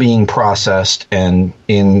are all being processed and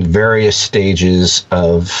in various stages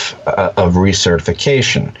of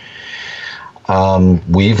recertification.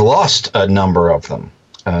 We've lost a number of them.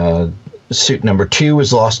 Suit number 2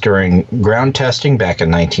 was lost during ground testing back in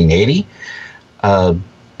 1980.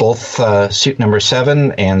 Both suit number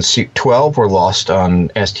 7 and suit 12 were lost on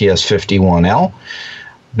STS-51L.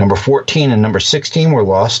 Number 14 and number 16 were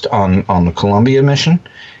lost on the Columbia mission.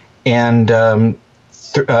 And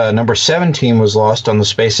number 17 was lost on the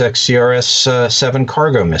SpaceX CRS-7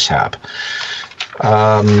 cargo mishap.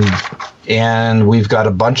 And we've got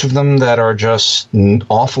a bunch of them that are just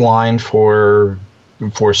offline for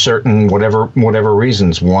certain whatever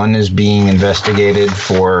reasons. One is being investigated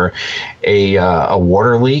for a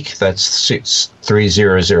water leak. That's suit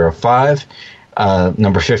 3005.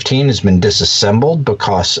 Number 15 has been disassembled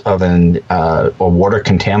because of a water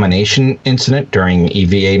contamination incident during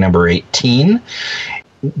EVA number 18.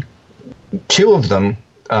 2 of them,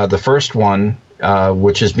 the first one,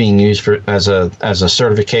 which is being used as a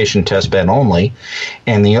certification test bed only,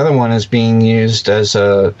 and the other one is being used as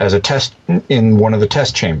a test in one of the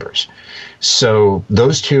test chambers. So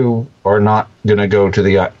those 2 are not going to go to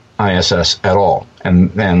the ISS at all,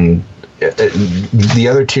 and the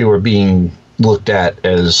other 2 are being looked at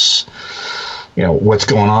as, what's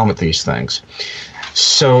going on with these things.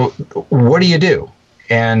 So what do you do?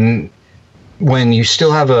 And when you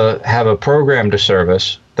still have a program to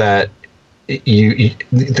service that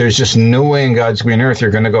there's just no way in God's green earth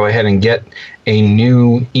you're going to go ahead and get a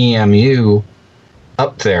new EMU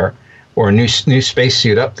up there or a new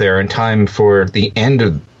spacesuit up there in time for the end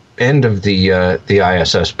of the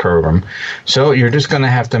ISS program. So you're just going to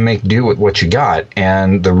have to make do with what you got,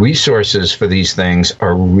 and the resources for these things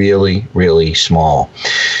are really, really small.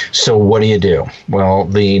 So what do you do? Well,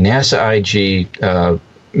 the NASA IG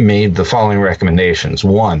made the following recommendations.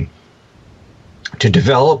 1, to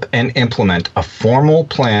develop and implement a formal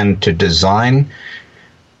plan to design,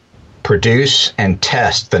 produce, and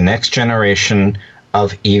test the next generation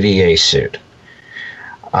of EVA suit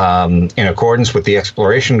in accordance with the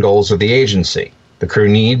exploration goals of the agency, the crew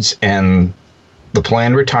needs, and the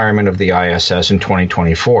planned retirement of the ISS in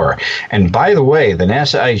 2024. And by the way, the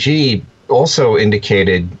NASA IG also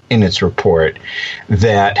indicated in its report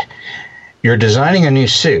that you're designing a new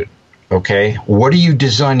suit, okay? What are you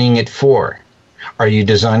designing it for? Are you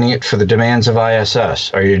designing it for the demands of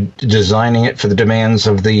ISS? Are you designing it for the demands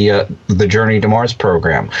of the Journey to Mars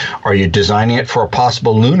program? Are you designing it for a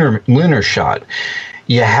possible lunar shot?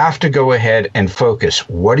 You have to go ahead and focus.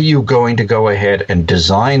 What are you going to go ahead and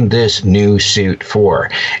design this new suit for?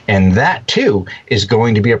 And that, too, is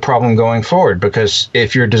going to be a problem going forward, because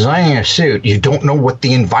if you're designing a suit, you don't know what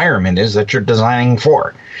the environment is that you're designing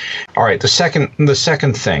for. All right, the second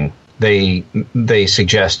thing they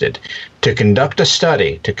suggested, to conduct a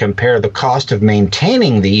study to compare the cost of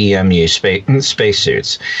maintaining the EMU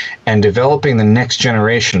spacesuits and developing the next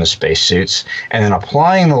generation of spacesuits, and then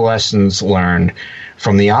applying the lessons learned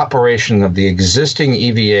from the operation of the existing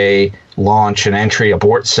EVA launch and entry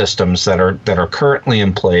abort systems that are currently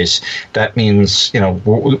in place. That means,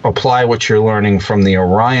 apply what you're learning from the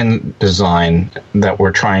Orion design that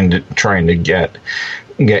we're trying to get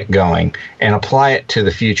going, and apply it to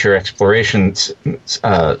the future exploration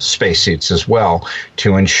spacesuits as well,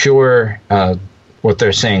 to ensure what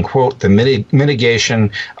they're saying, quote, the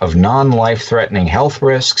mitigation of non-life-threatening health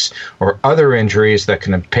risks or other injuries that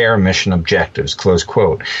can impair mission objectives, close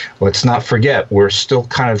quote. Let's not forget, we're still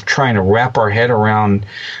kind of trying to wrap our head around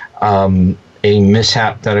a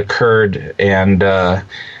mishap that occurred and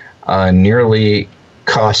nearly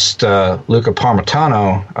cost Luca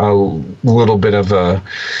Parmitano a little bit of a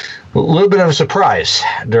surprise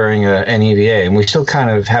during an EVA, and we still kind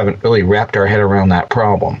of haven't really wrapped our head around that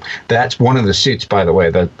problem. That's one of the suits, by the way,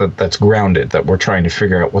 that's grounded, that we're trying to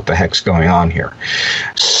figure out what the heck's going on here.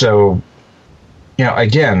 So,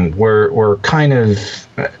 again, we're kind of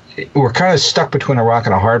stuck between a rock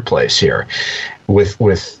and a hard place here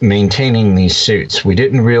with maintaining these suits. We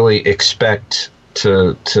didn't really expect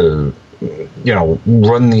to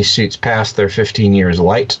run these suits past their 15 years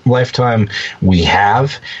lifetime. We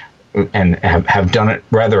have, and have done it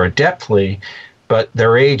rather adeptly, but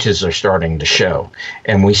their ages are starting to show.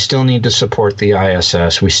 And we still need to support the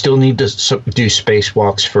ISS. We still need to do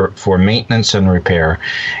spacewalks for maintenance and repair.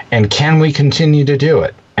 And can we continue to do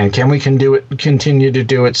it? And can we continue to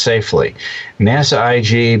do it safely? NASA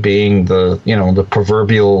IG, being the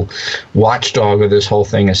proverbial watchdog of this whole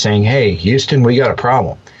thing, is saying, hey, Houston, we got a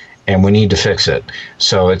problem and we need to fix it.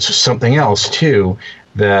 So it's something else too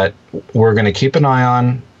that we're going to keep an eye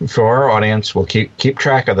on for our audience. We'll keep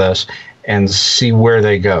track of this and see where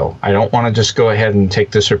they go. I don't want to just go ahead and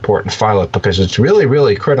take this report and file it, because it's really,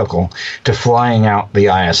 really critical to flying out the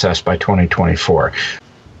ISS by 2024.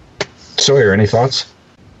 Sawyer, any thoughts?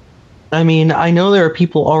 I mean, I know there are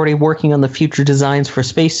people already working on the future designs for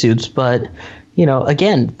spacesuits, but,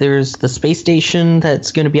 again, there's the space station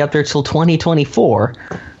that's going to be up there till 2024.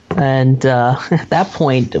 And at that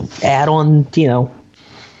point, add on,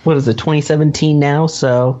 what is it, 2017 now?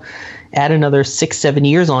 So add another 6-7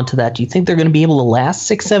 years onto that. Do you think they're going to be able to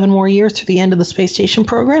last 6-7 more years to the end of the space station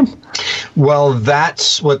program? Well,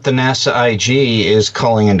 that's what the NASA IG is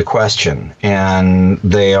calling into question, and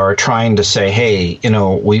they are trying to say, hey,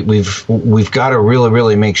 we've got to really,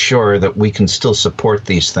 really make sure that we can still support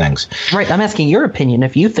these things. Right. I'm asking your opinion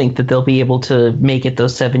if you think that they'll be able to make it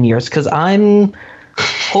those 7 years, because I'm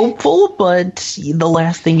hopeful, but the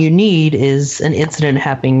last thing you need is an incident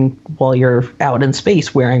happening while you're out in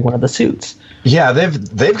space wearing one of the suits. Yeah,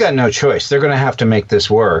 they've got no choice. They're going to have to make this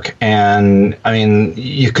work. And I mean,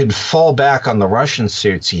 you could fall back on the Russian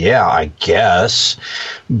suits, yeah, I guess.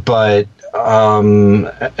 But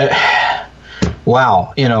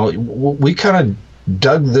wow, we kind of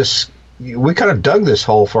dug this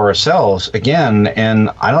hole for ourselves again, and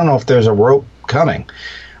I don't know if there's a rope coming.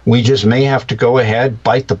 We just may have to go ahead,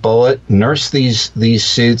 bite the bullet, nurse these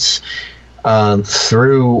suits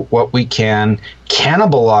through what we can,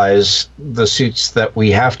 cannibalize the suits that we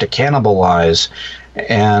have to cannibalize,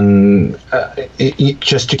 and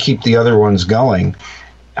just to keep the other ones going.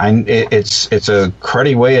 It's a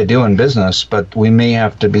cruddy way of doing business, but we may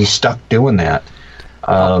have to be stuck doing that.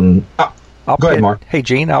 Go ahead, Mark. Hey,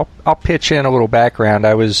 Gene, I'll pitch in a little background.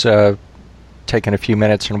 I was taking a few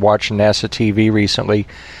minutes and watching NASA TV recently,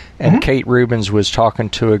 and Kate Rubins was talking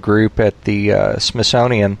to a group at the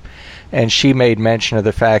Smithsonian, and she made mention of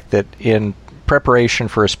the fact that in preparation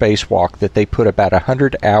for a spacewalk that they put about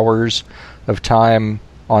 100 hours of time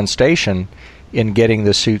on station in getting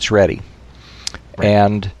the suits ready. Right.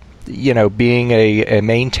 And, being a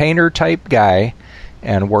maintainer type guy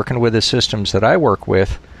and working with the systems that I work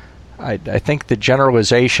with, I think the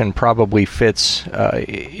generalization probably fits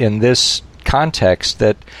in this context,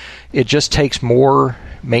 that it just takes more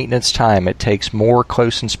maintenance time, it takes more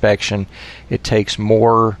close inspection, it takes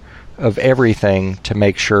more of everything to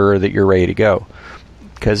make sure that you're ready to go.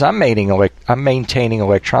 Because I'm maintaining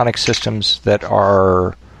electronic systems that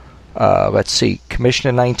are commissioned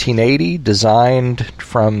in 1980, designed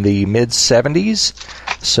from the mid-70s.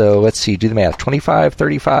 So do the math, 25,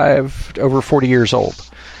 35, over 40 years old.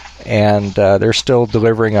 And they're still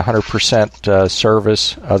delivering 100%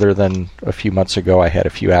 service, other than a few months ago I had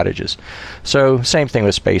a few outages. So same thing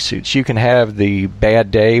with spacesuits. You can have the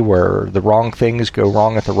bad day where the wrong things go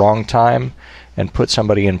wrong at the wrong time and put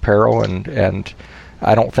somebody in peril, and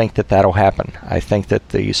I don't think that that'll happen. I think that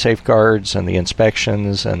the safeguards and the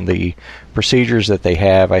inspections and the procedures that they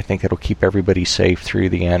have, I think it'll keep everybody safe through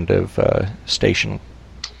the end of station.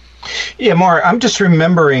 Yeah, Mark, I'm just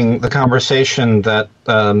remembering the conversation that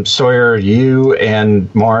Sawyer, you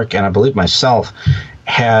and Mark, and I believe myself,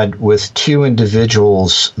 had with two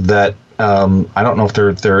individuals that I don't know if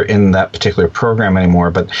they're in that particular program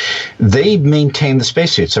anymore, but they maintain the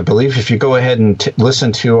spacesuits. I believe if you go ahead and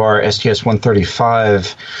listen to our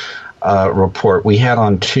STS-135 report, we had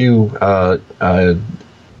on two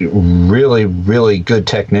really, really good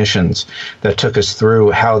technicians that took us through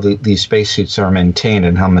how these spacesuits are maintained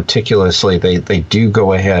and how meticulously they do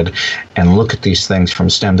go ahead and look at these things from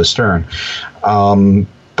stem to stern.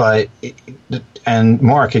 And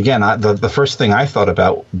Mark, again, the first thing I thought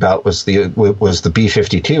about was the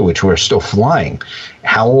B-52, which we're still flying.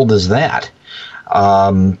 How old is that?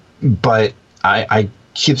 But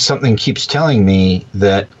something keeps telling me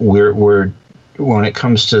that we're when it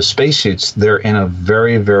comes to spacesuits, they're in a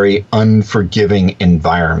very, very unforgiving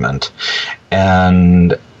environment.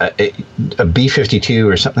 And a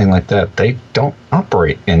B-52 or something like that, they don't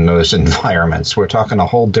operate in those environments. We're talking a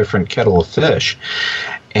whole different kettle of fish.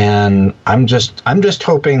 And I'm just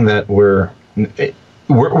hoping that we're going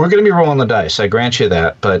to be rolling the dice. I grant you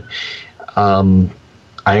that, but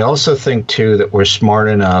I also think, too, that we're smart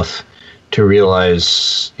enough to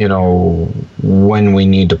realize, when we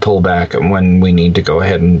need to pull back and when we need to go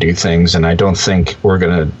ahead and do things. And I don't think we're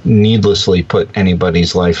going to needlessly put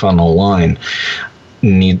anybody's life on the line,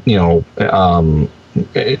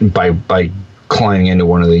 by climbing into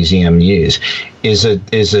one of these EMUs. Is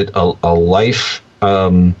it a life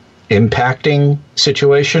impacting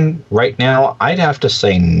situation right now? I'd have to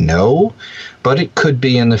say no, but it could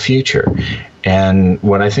be in the future. And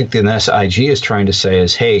what I think the SIG is trying to say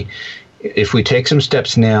is, hey, if we take some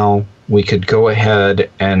steps now, we could go ahead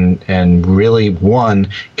and really, one,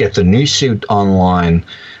 get the new suit online,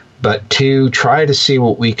 but two, try to see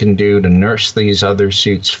what we can do to nurse these other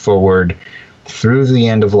suits forward through the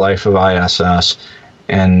end of life of ISS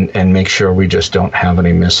and make sure we just don't have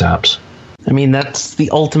any mishaps. I mean, that's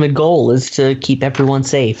the ultimate goal, is to keep everyone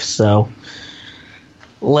safe. So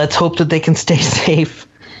let's hope that they can stay safe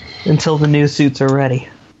until the new suits are ready.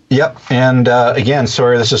 Yep. And again,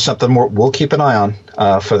 sorry, this is something we'll keep an eye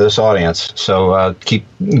on for this audience. So keep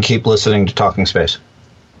listening to Talking Space.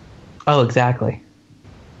 Oh, exactly.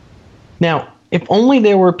 Now, if only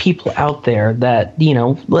there were people out there that,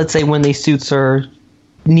 let's say when these suits are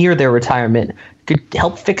near their retirement, could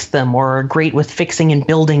help fix them or are great with fixing and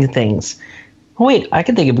building things. Wait, I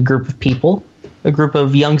can think of a group of people, a group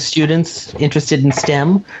of young students interested in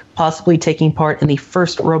STEM, possibly taking part in the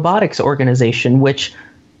FIRST Robotics organization, which,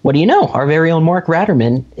 what do you know, our very own Mark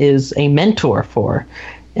Ratterman is a mentor for.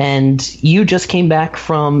 And you just came back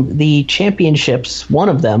from the championships, one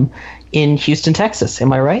of them, in Houston, Texas.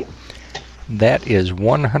 Am I right? That is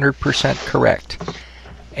 100% correct.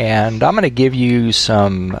 And I'm going to give you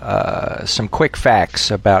some quick facts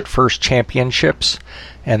about FIRST Championships,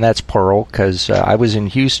 and that's plural, because I was in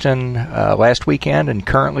Houston last weekend and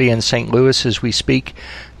currently in St. Louis as we speak.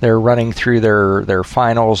 They're running through their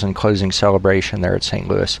finals and closing celebration there at St.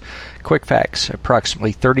 Louis. Quick facts: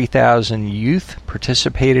 approximately 30,000 youth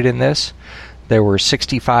participated in this. There were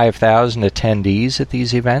 65,000 attendees at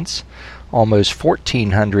these events, almost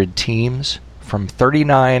 1,400 teams from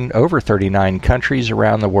over 39 countries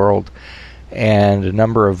around the world, and a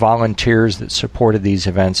number of volunteers that supported these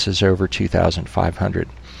events is over 2,500.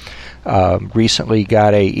 Recently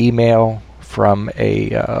got an email from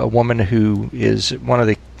a woman who is one of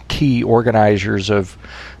the key organizers of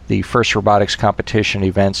the FIRST Robotics competition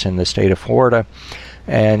events in the state of Florida,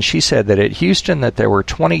 and she said that at Houston that there were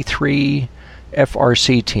 23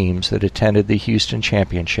 FRC teams that attended the Houston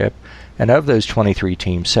Championship. And of those 23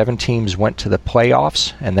 teams, 7 teams went to the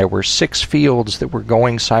playoffs, and there were 6 fields that were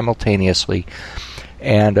going simultaneously.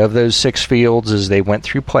 And of those 6 fields, as they went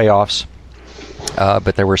through playoffs,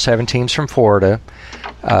 but there were 7 teams from Florida.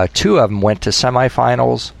 2 of them went to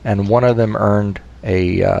semifinals, and 1 of them earned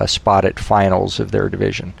a spot at finals of their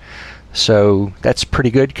division. So that's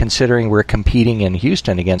pretty good considering we're competing in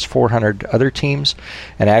Houston against 400 other teams.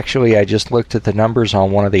 And actually, I just looked at the numbers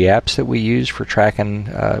on one of the apps that we use for tracking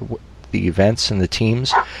the events and the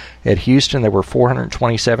teams. At Houston, there were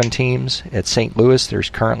 427 teams. At St. Louis, there's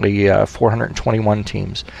currently 421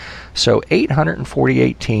 teams. So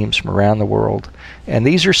 848 teams from around the world. And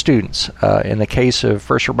these are students. In the case of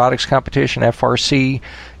FIRST Robotics Competition, FRC,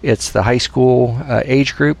 it's the high school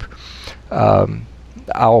age group.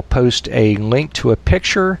 I'll post a link to a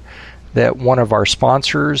picture that one of our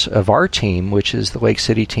sponsors of our team, which is the Lake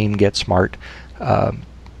City team Get Smart,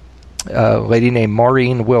 a lady named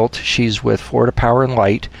Maureen Wilt. She's with Florida Power and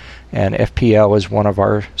Light, and FPL is one of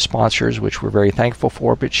our sponsors, which we're very thankful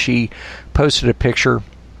for. But she posted a picture,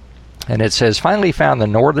 and it says, "Finally found the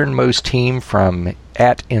northernmost team from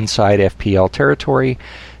at inside FPL territory."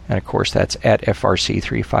 And of course, that's at FRC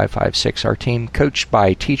 3556, our team, coached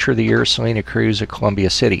by Teacher of the Year Selena Cruz at Columbia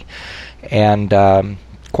City. And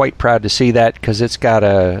quite proud to see that, because it's got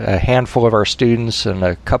a handful of our students and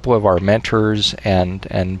a couple of our mentors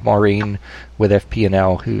and Maureen with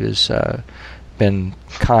FP&L, who has been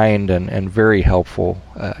kind and very helpful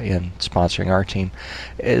in sponsoring our team.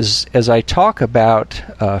 As I talk about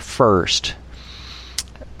FIRST,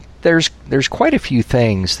 there's quite a few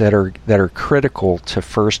things that are critical to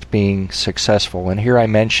FIRST being successful. And here I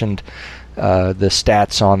mentioned the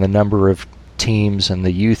stats on the number of teams and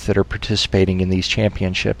the youth that are participating in these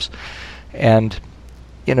championships. And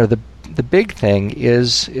the big thing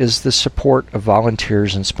is the support of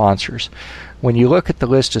volunteers and sponsors. When you look at the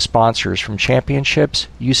list of sponsors from championships,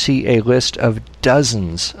 you see a list of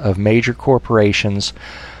dozens of major corporations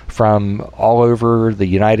from all over the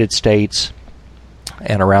United States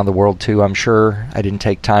and around the world too, I'm sure. I didn't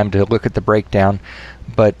take time to look at the breakdown,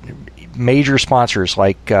 but major sponsors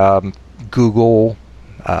like Google,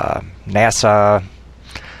 NASA,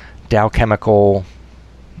 Dow Chemical,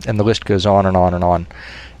 and the list goes on and on and on.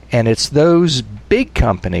 And it's those big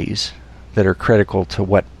companies that are critical to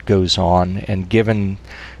what goes on and given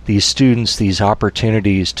these students these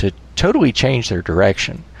opportunities to totally change their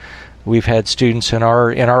direction. We've had students in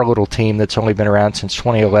our little team that's only been around since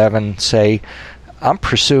 2011 say, I'm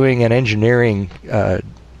pursuing an engineering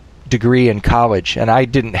degree in college, and I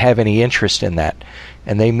didn't have any interest in that.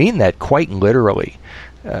 And they mean that quite literally.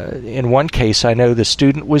 In one case, I know the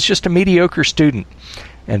student was just a mediocre student,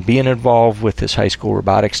 and being involved with this high school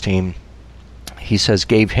robotics team, he says,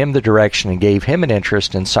 gave him the direction and gave him an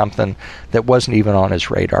interest in something that wasn't even on his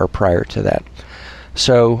radar prior to that.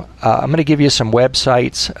 So I'm going to give you some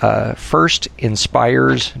websites,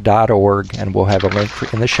 firstinspires.org, and we'll have a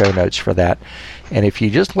link in the show notes for that. And if you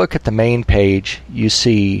just look at the main page, you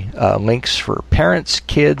see links for parents,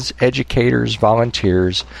 kids, educators,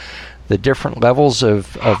 volunteers, the different levels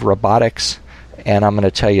of robotics. And I'm going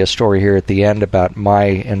to tell you a story here at the end about my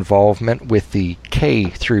involvement with the K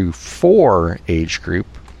through 4 age group,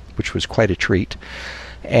 which was quite a treat,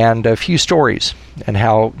 and a few stories and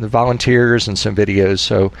how the volunteers and some videos.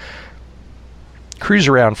 So cruise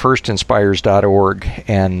around firstinspires.org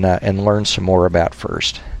and learn some more about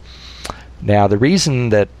FIRST. Now, the reason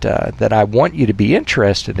that I want you to be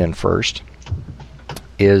interested in FIRST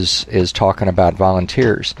is talking about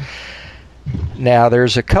volunteers. Now,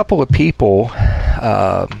 there's a couple of people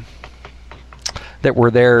that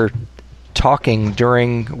were there talking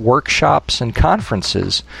during workshops and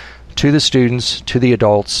conferences to the students, to the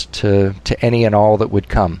adults, to any and all that would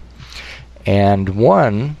come. And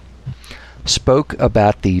one spoke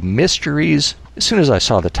about the mysteries. As soon as I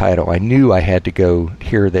saw the title, I knew I had to go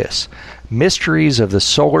hear this. Mysteries of the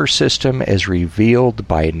Solar System as Revealed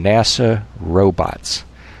by NASA Robots.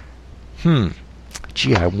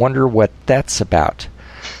 Gee, I wonder what that's about.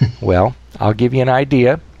 Well, I'll give you an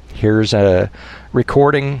idea. Here's a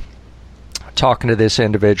recording talking to this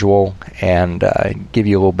individual and give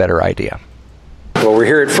you a little better idea. Well, we're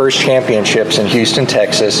here at FIRST Championships in Houston,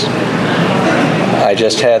 Texas. I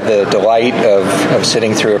just had the delight of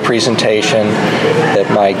sitting through a presentation that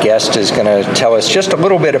my guest is going to tell us just a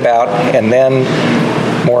little bit about, and then,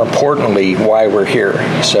 more importantly, why we're here.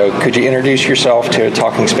 So could you introduce yourself to a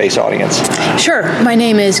Talking Space audience? Sure. My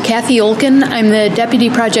name is Kathy Olkin. I'm the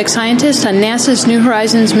Deputy Project Scientist on NASA's New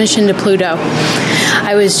Horizons mission to Pluto.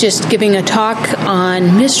 I was just giving a talk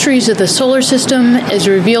on mysteries of the solar system as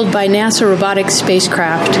revealed by NASA robotics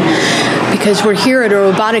spacecraft, because we're here at a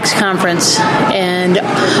robotics conference and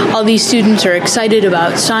all these students are excited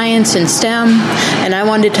about science and STEM, and I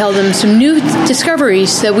wanted to tell them some new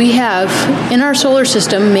discoveries that we have in our solar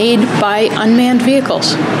system made by unmanned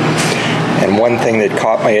vehicles. And one thing that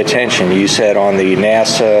caught my attention, you said on the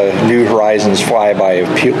NASA New Horizons flyby of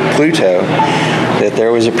Pluto that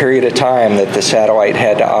there was a period of time that the satellite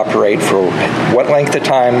had to operate for what length of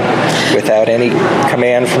time without any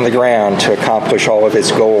command from the ground to accomplish all of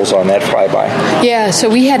its goals on that flyby? Yeah, so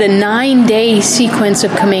we had a 9-day sequence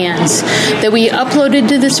of commands that we uploaded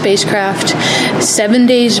to the spacecraft 7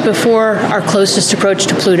 days before our closest approach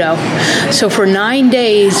to Pluto. So for 9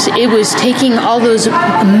 days, it was taking all those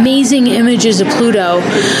amazing images of Pluto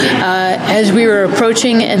as we were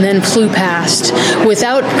approaching and then flew past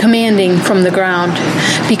without commanding from the ground,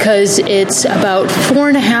 because it's about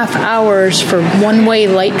 4.5 hours for one-way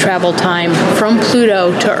light travel time from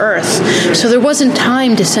Pluto to Earth. So there wasn't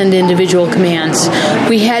time to send individual commands.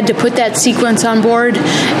 We had to put that sequence on board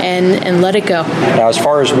and let it go. Now, as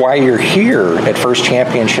far as why you're here at FIRST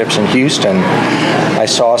Championships in Houston, I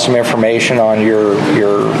saw some information on your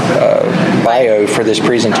bio for this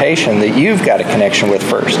presentation that you've got a connection with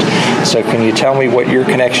FIRST. So can you tell me what your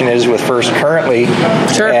connection is with FIRST currently?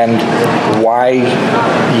 Sure. And why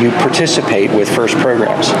you participate with FIRST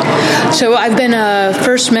programs? So I've been a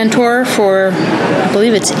FIRST mentor for, I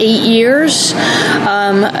believe it's 8 years,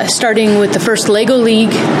 starting with the FIRST LEGO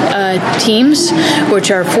League teams, which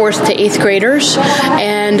are 4th to 8th graders.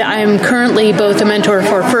 And I'm currently both a mentor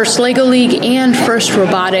for FIRST LEGO League and FIRST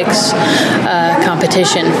Robotics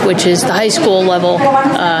competition, which is the high school level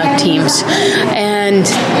teams. And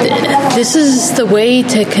this is the way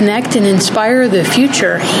to connect and inspire the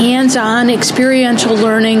future. Hands-on, experiential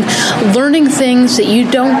learning things that you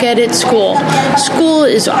don't get at school. School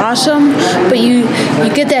is awesome, but you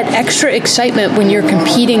get that extra excitement when you're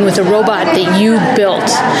competing with a robot that you built.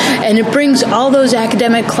 And it brings all those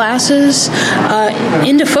academic classes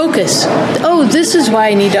into focus. Oh, this is why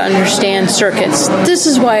I need to understand circuits. This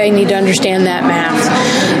is why I need to understand that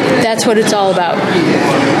math. That's what it's all about.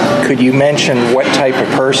 Could you mention what type of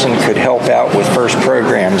person could help out with FIRST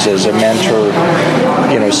programs as a mentor?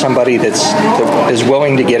 You know, somebody that is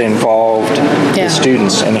willing to get involved the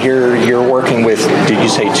students. And here you're working with, did you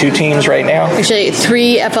say 2 teams right now? Actually,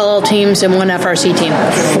 3 FLL teams and 1 FRC team.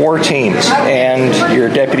 4 teams. And you're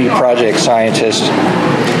a deputy project scientist.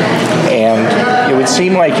 And it would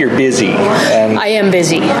seem like you're busy. And I am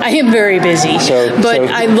busy. I am very busy. But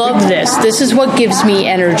I love this. This is what gives me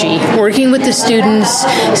energy. Working with the students,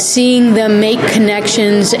 seeing them make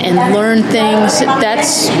connections and learn things,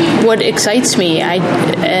 that's what excites me.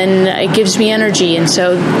 And it gives me energy. And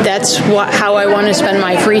so that's how I want to spend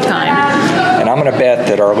my free time. And I'm going to bet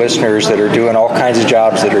that our listeners that are doing all kinds of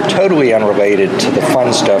jobs that are totally unrelated to the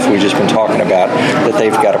fun stuff we've just been talking about, that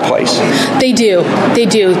they've got a place. They do. They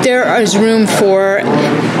do. There is room for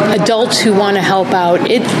adults who want to help out.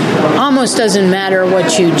 It almost doesn't matter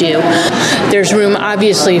what you do. There's room,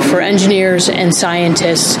 obviously, for engineers and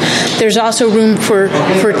scientists. There's also room for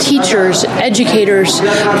teachers, educators,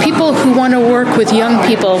 people who want to work with young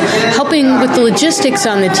people. Helping with the logistics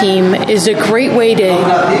on the team is a great way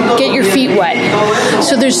to get your feet wet.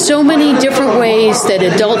 So there's so many different ways that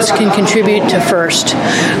adults can contribute to FIRST.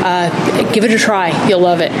 Give it a try. You'll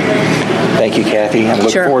love it. Thank you, Kathy. I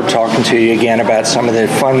look forward to talking to you again about some of the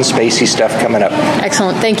fun, spacey stuff coming up.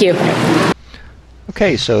 Excellent. Thank you.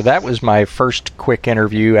 Okay, so that was my first quick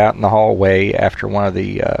interview out in the hallway after one of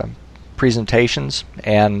the presentations,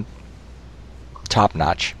 and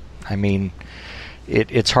top-notch. I mean,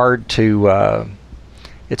 it's hard to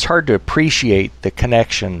appreciate the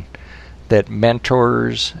connection that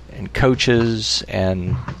mentors and coaches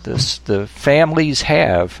and the families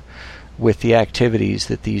have with the activities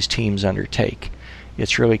that these teams undertake.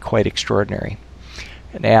 It's really quite extraordinary.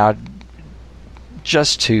 Now,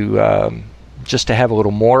 just to have a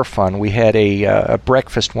little more fun, we had a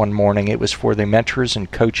breakfast one morning. It was for the mentors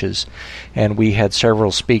and coaches, and we had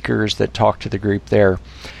several speakers that talked to the group there.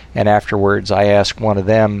 And afterwards, I asked one of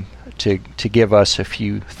them to give us a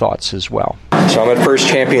few thoughts as well. So I'm at First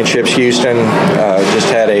Championships Houston. Just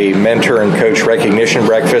had a mentor and coach recognition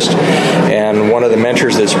breakfast, and one of the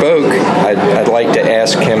mentors that spoke, I'd like to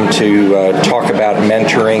ask him to talk about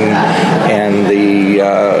mentoring and the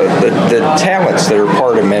talents that are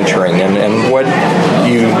part of mentoring, and what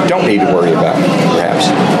you don't need to worry about, perhaps.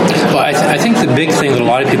 Well, I think the big thing that a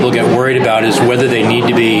lot of people get worried about is whether they need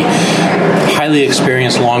to be highly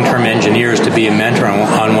experienced long-term engineers to be a mentor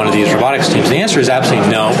on one of these robotics teams. The answer is absolutely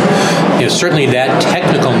no. Certainly that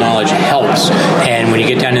technical knowledge helps, and when you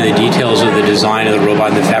get down to the details of the design of the robot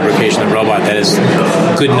and the fabrication of the robot, that is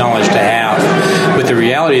good knowledge to have. But the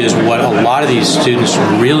reality is what a lot of these students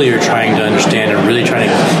really are trying to understand and really trying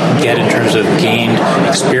to get in terms of gained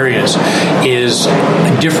experience is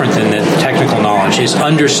different than the technical knowledge, is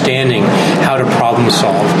understanding how to problem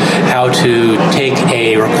solve, how to take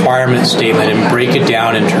a requirement statement and break it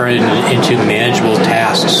down and turn it into manageable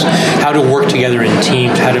tasks, how to work together in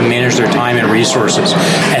teams, how to manage their time and resources.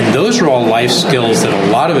 And those are all life skills that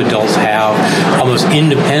a lot of adults have almost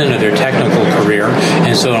independent of their technical career.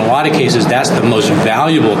 And so in a lot of cases, that's the most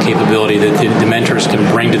valuable capability that the mentors can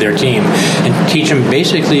bring to their team, and teach them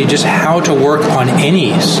basically just how to work on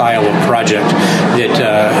any style of project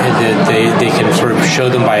that they can sort of show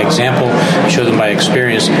them by example, show them by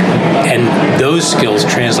experience, and those skills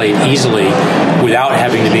translate easily without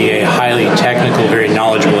having to be a highly technical, very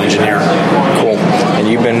knowledgeable engineer. Cool. And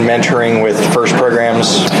you've been mentoring with FIRST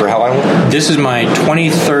programs for how long? This is my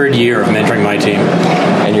 23rd year of mentoring my team.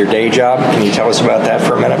 And your day job, can you tell us about that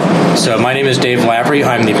for a minute? So my name is Dave Lavery.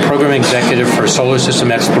 I'm the program executive for Solar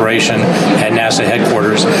System Exploration at NASA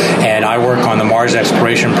headquarters, and I work on the Mars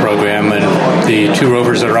Exploration Program and the 2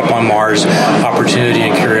 rovers that are up on Mars, Opportunity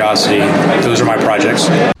and Curiosity. Those are my projects.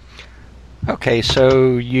 Okay,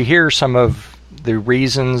 so you hear some of the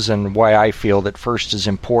reasons and why I feel that FIRST is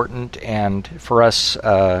important, and for us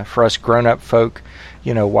grown-up folk,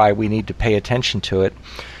 why we need to pay attention to it.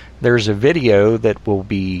 There's a video that will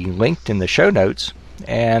be linked in the show notes,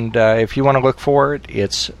 and if you want to look for it,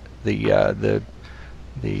 it's the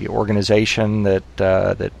organization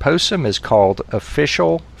that posts them is called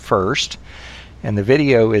Official FIRST, and the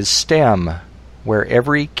video is STEM, where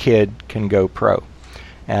every kid can go pro.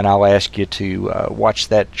 And I'll ask you to watch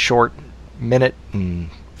that short minute and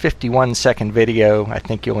 51-second video. I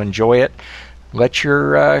think you'll enjoy it. Let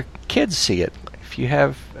your kids see it. If you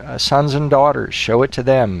have sons and daughters, show it to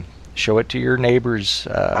them. Show it to your neighbors'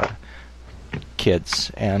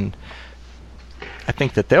 kids. And I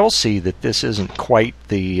think that they'll see that this isn't quite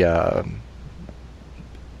the...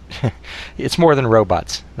 it's more than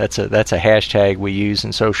robots. That's a hashtag we use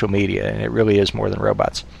in social media, and it really is more than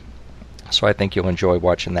robots. So I think you'll enjoy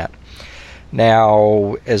watching that.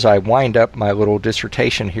 Now, as I wind up my little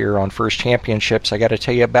dissertation here on FIRST Championships, I got to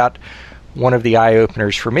tell you about one of the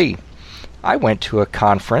eye-openers for me. I went to a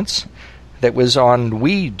conference that was on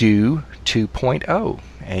We Do 2.0,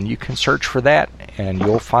 and you can search for that, and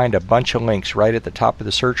you'll find a bunch of links right at the top of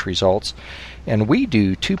the search results. And We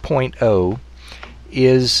Do 2.0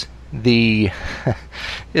 is the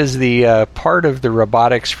part of the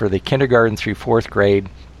robotics for the kindergarten through 4th grade.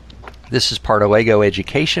 This is part of Lego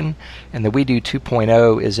Education, and the We Do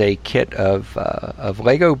 2.0 is a kit of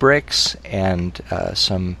Lego bricks and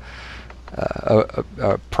some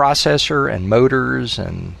a processor and motors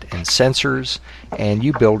and sensors, and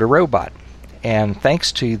you build a robot. And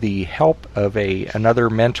thanks to the help of another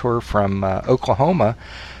mentor from Oklahoma,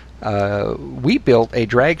 we built a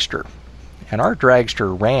dragster. And our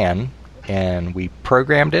dragster ran, and we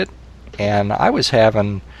programmed it, and I was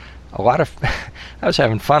having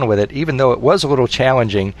fun with it, even though it was a little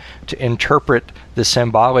challenging to interpret the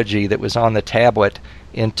symbology that was on the tablet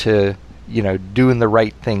into, doing the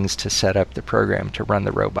right things to set up the program to run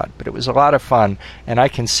the robot. But it was a lot of fun, and I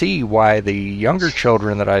can see why the younger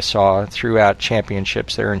children that I saw throughout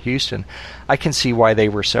championships there in Houston, I can see why they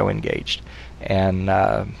were so engaged. And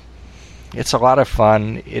it's a lot of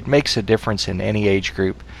fun. It makes a difference in any age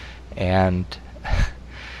group. And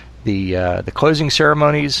the closing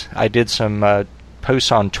ceremonies, I did some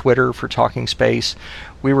posts on Twitter for Talking Space.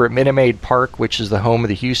 We were at Minute Maid Park, which is the home of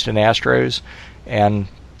the Houston Astros, and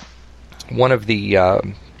one of the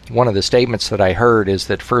statements that I heard is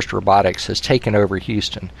that First Robotics has taken over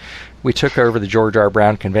Houston. We took over the George R.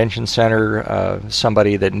 Brown Convention Center.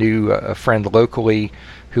 Somebody that knew a friend locally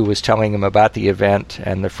who was telling him about the event,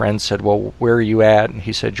 and the friend said, "Well, where are you at?" And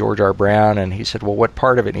he said, "George R. Brown." And he said, "Well, what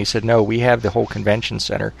part of it?" And he said, "No, we have the whole convention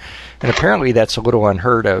center." And apparently that's a little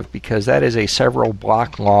unheard of, because that is a several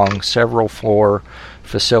block long, several floor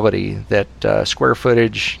facility that square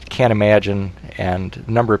footage can't imagine, and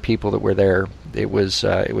the number of people that were there, it was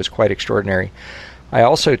quite extraordinary. I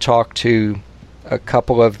also talked to a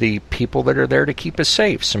couple of the people that are there to keep us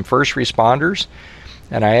safe, some first responders,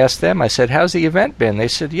 and I asked them, I said, "How's the event been?" They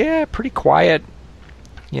said, "Yeah, pretty quiet,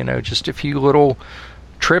 just a few little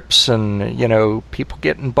trips and, people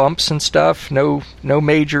getting bumps and stuff, no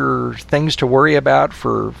major things to worry about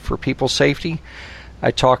for people's safety." I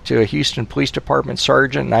talked to a Houston Police Department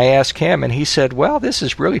sergeant, and I asked him, and he said, "Well, this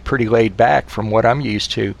is really pretty laid back from what I'm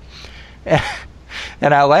used to."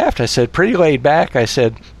 And I laughed. I said, "Pretty laid back?" I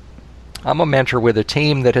said, "I'm a mentor with a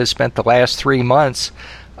team that has spent the last 3 months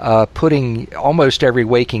putting almost every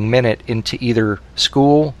waking minute into either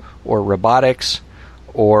school or robotics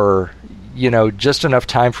or, just enough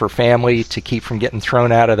time for family to keep from getting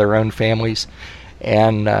thrown out of their own families.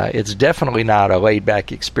 And it's definitely not a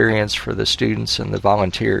laid-back experience for the students and the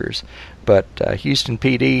volunteers. But Houston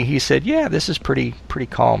PD, he said, "Yeah, this is pretty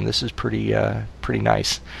calm. This is pretty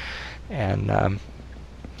nice." And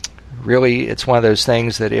really, it's one of those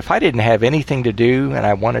things that if I didn't have anything to do and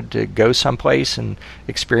I wanted to go someplace and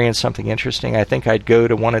experience something interesting, I think I'd go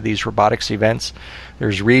to one of these robotics events.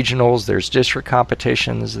 There's regionals, there's district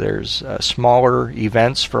competitions, there's smaller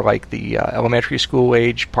events for like the elementary school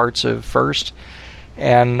age parts of First.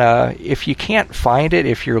 And if you can't find it,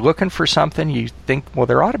 if you're looking for something, you think, well,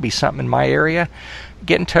 there ought to be something in my area,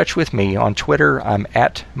 get in touch with me on Twitter. I'm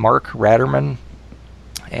at Mark Ratterman.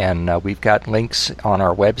 And we've got links on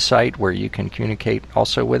our website where you can communicate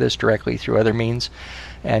also with us directly through other means.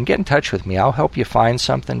 And get in touch with me. I'll help you find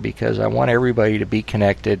something, because I want everybody to be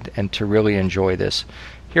connected and to really enjoy this.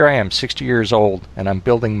 Here I am, 60 years old, and I'm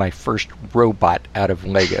building my first robot out of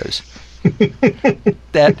Legos.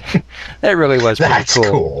 that really was pretty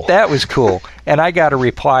cool. That was cool. And I got a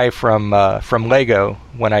reply from Lego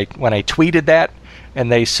when I tweeted that, and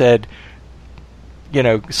they said,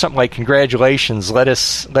 something like, "Congratulations, let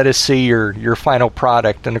us see your final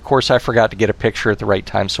product." And of course I forgot to get a picture at the right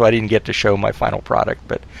time, so I didn't get to show my final product.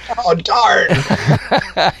 But oh, darn.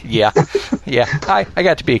 yeah I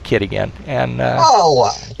got to be a kid again, and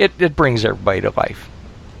it brings everybody to life.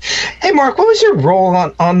 Hey, Mark, what was your role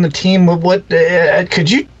on the team? What could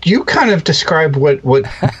you kind of describe what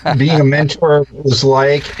being a mentor was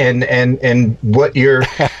like, and what your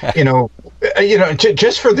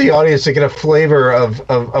just for the audience to get a flavor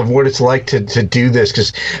of what it's like to do this?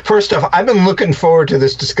 Because first off, I've been looking forward to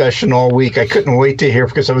this discussion all week. I couldn't wait to hear,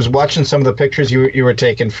 because I was watching some of the pictures you were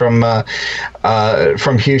taking from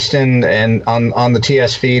Houston and on the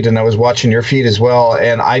TS feed, and I was watching your feed as well.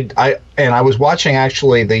 And I was watching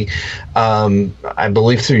actually I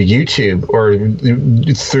believe through YouTube or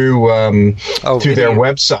through their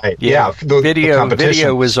website. Yeah,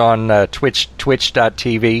 video was on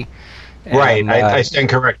twitch.tv. Right, I stand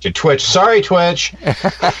corrected. Twitch. Sorry, Twitch.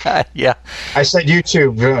 Yeah. I said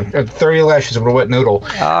YouTube. 30 lashes with a wet noodle.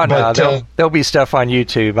 Oh, no, there'll be stuff on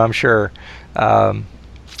YouTube, I'm sure.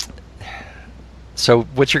 So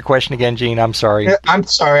what's your question again, Gene? I'm sorry. I'm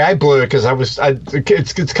sorry, I blew it because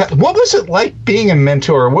what was it like being a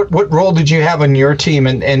mentor? What role did you have on your team,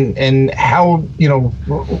 and how,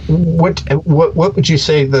 what would you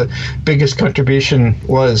say the biggest contribution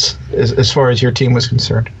was as far as your team was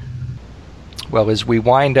concerned? Well, as we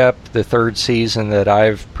wind up the third season that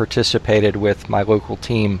I've participated with my local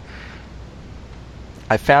team,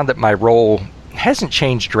 I found that my role hasn't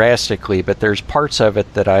changed drastically, but there's parts of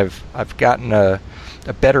it that I've gotten a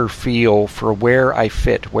better feel for where I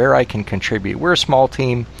fit, where I can contribute. We're a small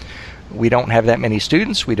team. We don't have that many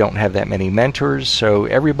students. We don't have that many mentors. So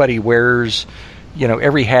everybody wears,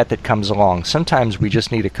 every hat that comes along. Sometimes we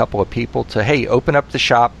just need a couple of people to, hey, open up the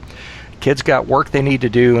shop. Kids got work they need to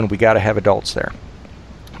do, and we got to have adults there.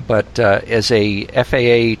 But as a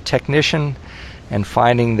FAA technician, and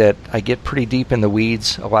finding that I get pretty deep in the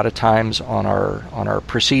weeds a lot of times on our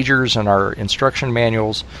procedures and our instruction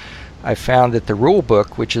manuals, I found that the rule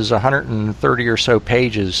book, which is 130 or so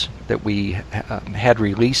pages that we had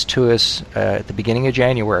released to us at the beginning of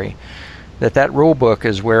January, that rule book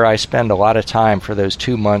is where I spend a lot of time for those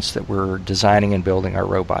 2 months that we're designing and building our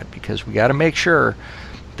robot, because we got to make sure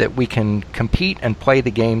that we can compete and play the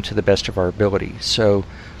game to the best of our ability. So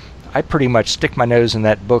I pretty much stick my nose in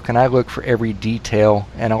that book and I look for every detail,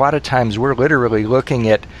 and a lot of times we're literally looking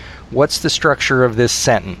at what's the structure of this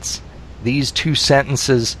sentence. These two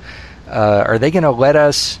sentences, are they going to let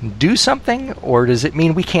us do something, or does it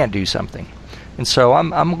mean we can't do something? And so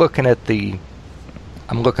I'm looking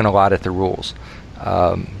a lot at the rules.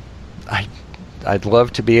 I'd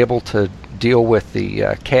love to be able to deal with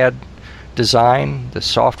the CAD design, the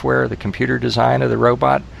software, the computer design of the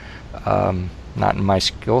robot. Not in my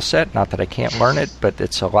skill set, not that I can't learn it, but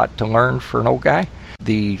it's a lot to learn for an old guy.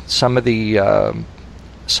 Some of the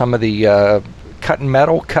cutting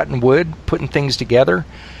metal, cutting wood, putting things together,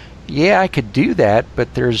 yeah, I could do that,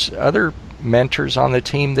 but there's other mentors on the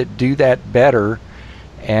team that do that better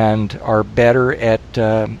and are better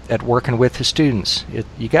at working with the students.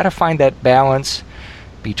 You got to find that balance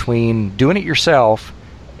between doing it yourself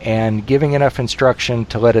and giving enough instruction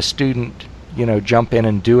to let a student jump in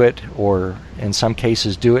and do it, or in some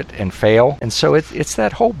cases do it and fail. And so it's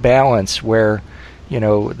that whole balance where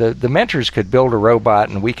the mentors could build a robot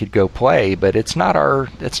and we could go play, but it's not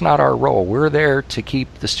our role. We're there to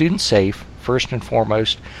keep the students safe first and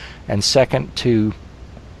foremost, and second to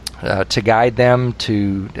guide them,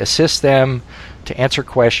 to assist them, to answer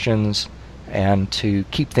questions, and to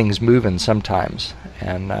keep things moving sometimes.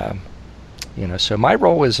 And so my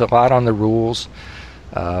role is a lot on the rules.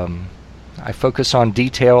 I focus on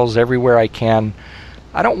details everywhere I can.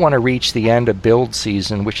 I don't want to reach the end of build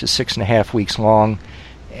season, which is 6.5 weeks long,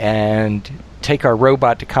 and take our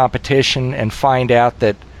robot to competition and find out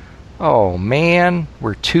that, oh man,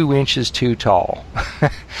 we're 2 inches too tall.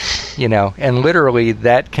 And literally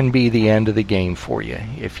that can be the end of the game for you.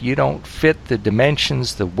 If you don't fit the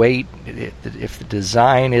dimensions, the weight, if the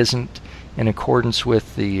design isn't in accordance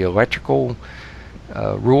with the electrical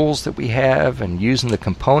rules that we have and using the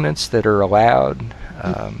components that are allowed,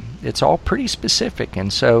 it's all pretty specific,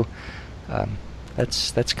 and so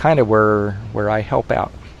that's kind of where I help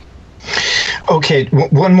out. Okay,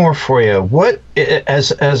 one more for you. What,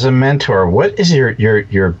 as a mentor, what is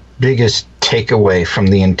your biggest takeaway from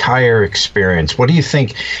the entire experience? What do you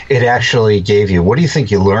think it actually gave you? What do you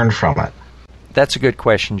think you learned from it? That's a good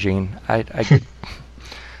question, Gene. I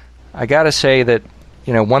got to say that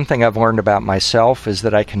one thing I've learned about myself is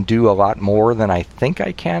that I can do a lot more than I think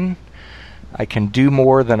I can. I can do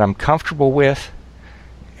more than I'm comfortable with,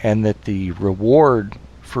 and that the reward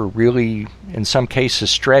for really, in some cases,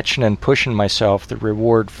 stretching and pushing myself, the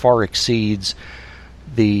reward far exceeds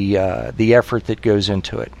the effort that goes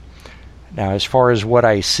into it. Now, as far as what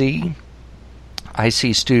I see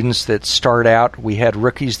students that start out. We had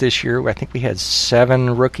rookies this year. I think we had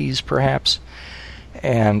 7 rookies, perhaps.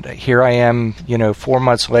 And here I am, 4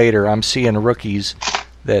 months later, I'm seeing rookies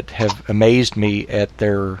that have amazed me at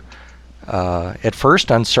their, at first,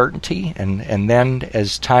 uncertainty, and then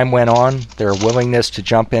as time went on, their willingness to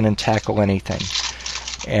jump in and tackle anything.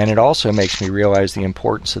 And it also makes me realize the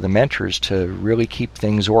importance of the mentors to really keep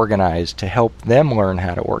things organized, to help them learn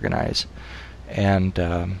how to organize. And,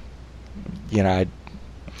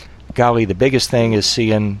 golly, the biggest thing is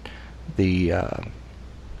seeing the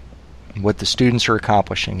what the students are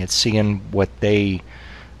accomplishing. It's seeing what they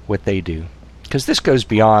do. because this goes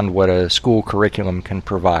beyond what a school curriculum can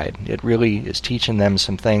provide. It really is teaching them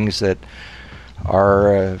some things that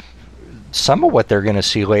are some of what they're going to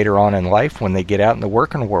see later on in life when they get out in the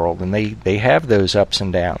working world, and they have those ups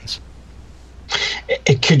and downs.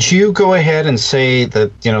 Could you go ahead and say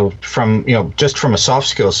that, just from a soft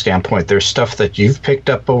skills standpoint, there's stuff that you've picked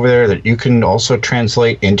up over there that you can also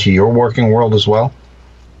translate into your working world as well?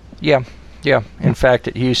 Yeah. In fact,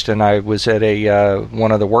 at Houston, I was at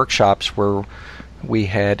one of the workshops where we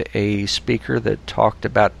had a speaker that talked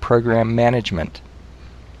about program management.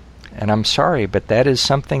 And I'm sorry, but that is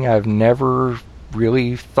something I've never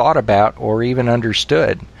really thought about or even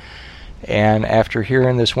understood. And after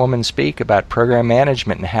hearing this woman speak about program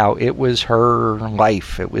management and how it was her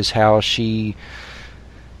life, it was how she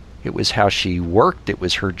worked, it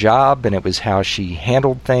was her job, and it was how she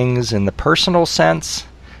handled things in the personal sense.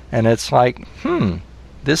 And it's like,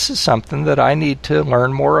 this is something that I need to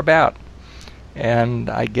learn more about. And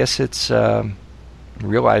I guess it's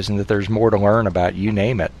realizing that there's more to learn about, you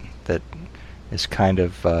name it, that is kind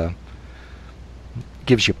of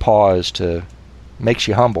gives you pause, makes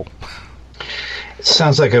you humble. It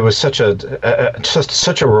sounds like it was such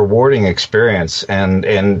a rewarding experience, and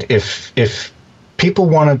if people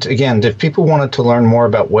wanted to learn more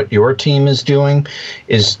about what your team is doing,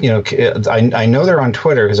 I know they're on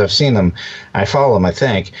Twitter because I've seen them, I follow them, I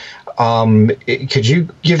think. Could you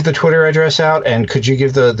give the Twitter address out, and could you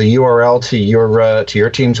give the URL to your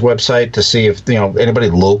team's website to see if anybody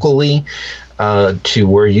locally to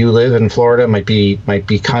where you live in Florida might be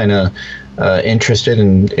kind of interested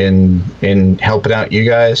in helping out you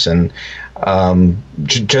guys, and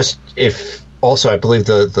just if also I believe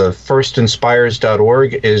the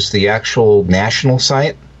firstinspires.org is the actual national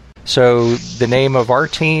site. So the name of our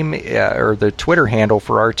team, or the Twitter handle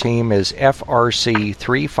for our team, is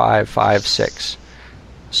FRC3556.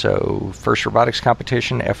 So First Robotics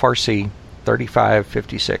Competition, FRC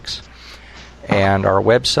 3556. And our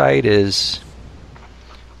website is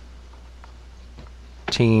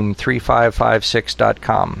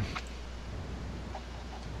team3556.com.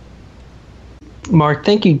 Mark,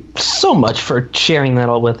 thank you so much for sharing that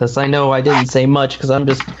all with us. I know I didn't say much because I'm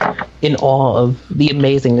just in awe of the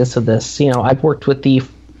amazingness of this. I've worked with the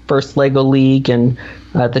first LEGO League, and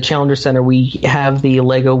at the Challenger Center we have the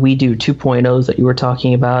LEGO We Do 2.0s that you were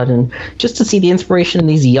talking about, and just to see the inspiration in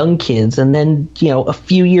these young kids, and then a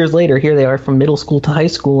few years later, here they are from middle school to high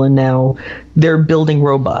school, and now they're building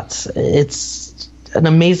robots. It's an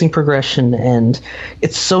amazing progression, and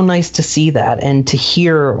it's so nice to see that and to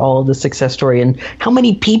hear all of the success story and how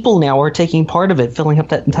many people now are taking part of it, filling up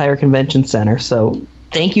that entire convention center. So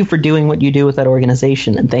thank you for doing what you do with that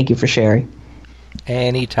organization, and thank you for sharing.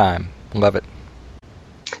 Anytime. Love it.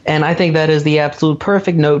 And I think that is the absolute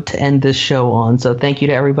perfect note to end this show on. So thank you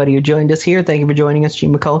to everybody who joined us here. Thank you for joining us,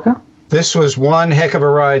 Gene McCullough. This was one heck of a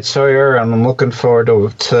ride, Sawyer, and I'm looking forward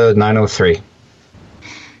to 903.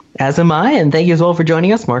 As am I, and thank you as well for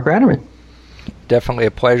joining us, Mark Ratterman. Definitely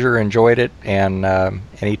a pleasure. Enjoyed it. And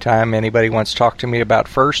anytime anybody wants to talk to me about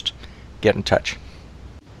FIRST, get in touch.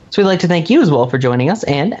 So we'd like to thank you as well for joining us.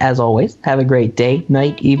 And as always, have a great day,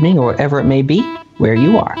 night, evening, or wherever it may be where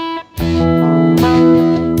you are.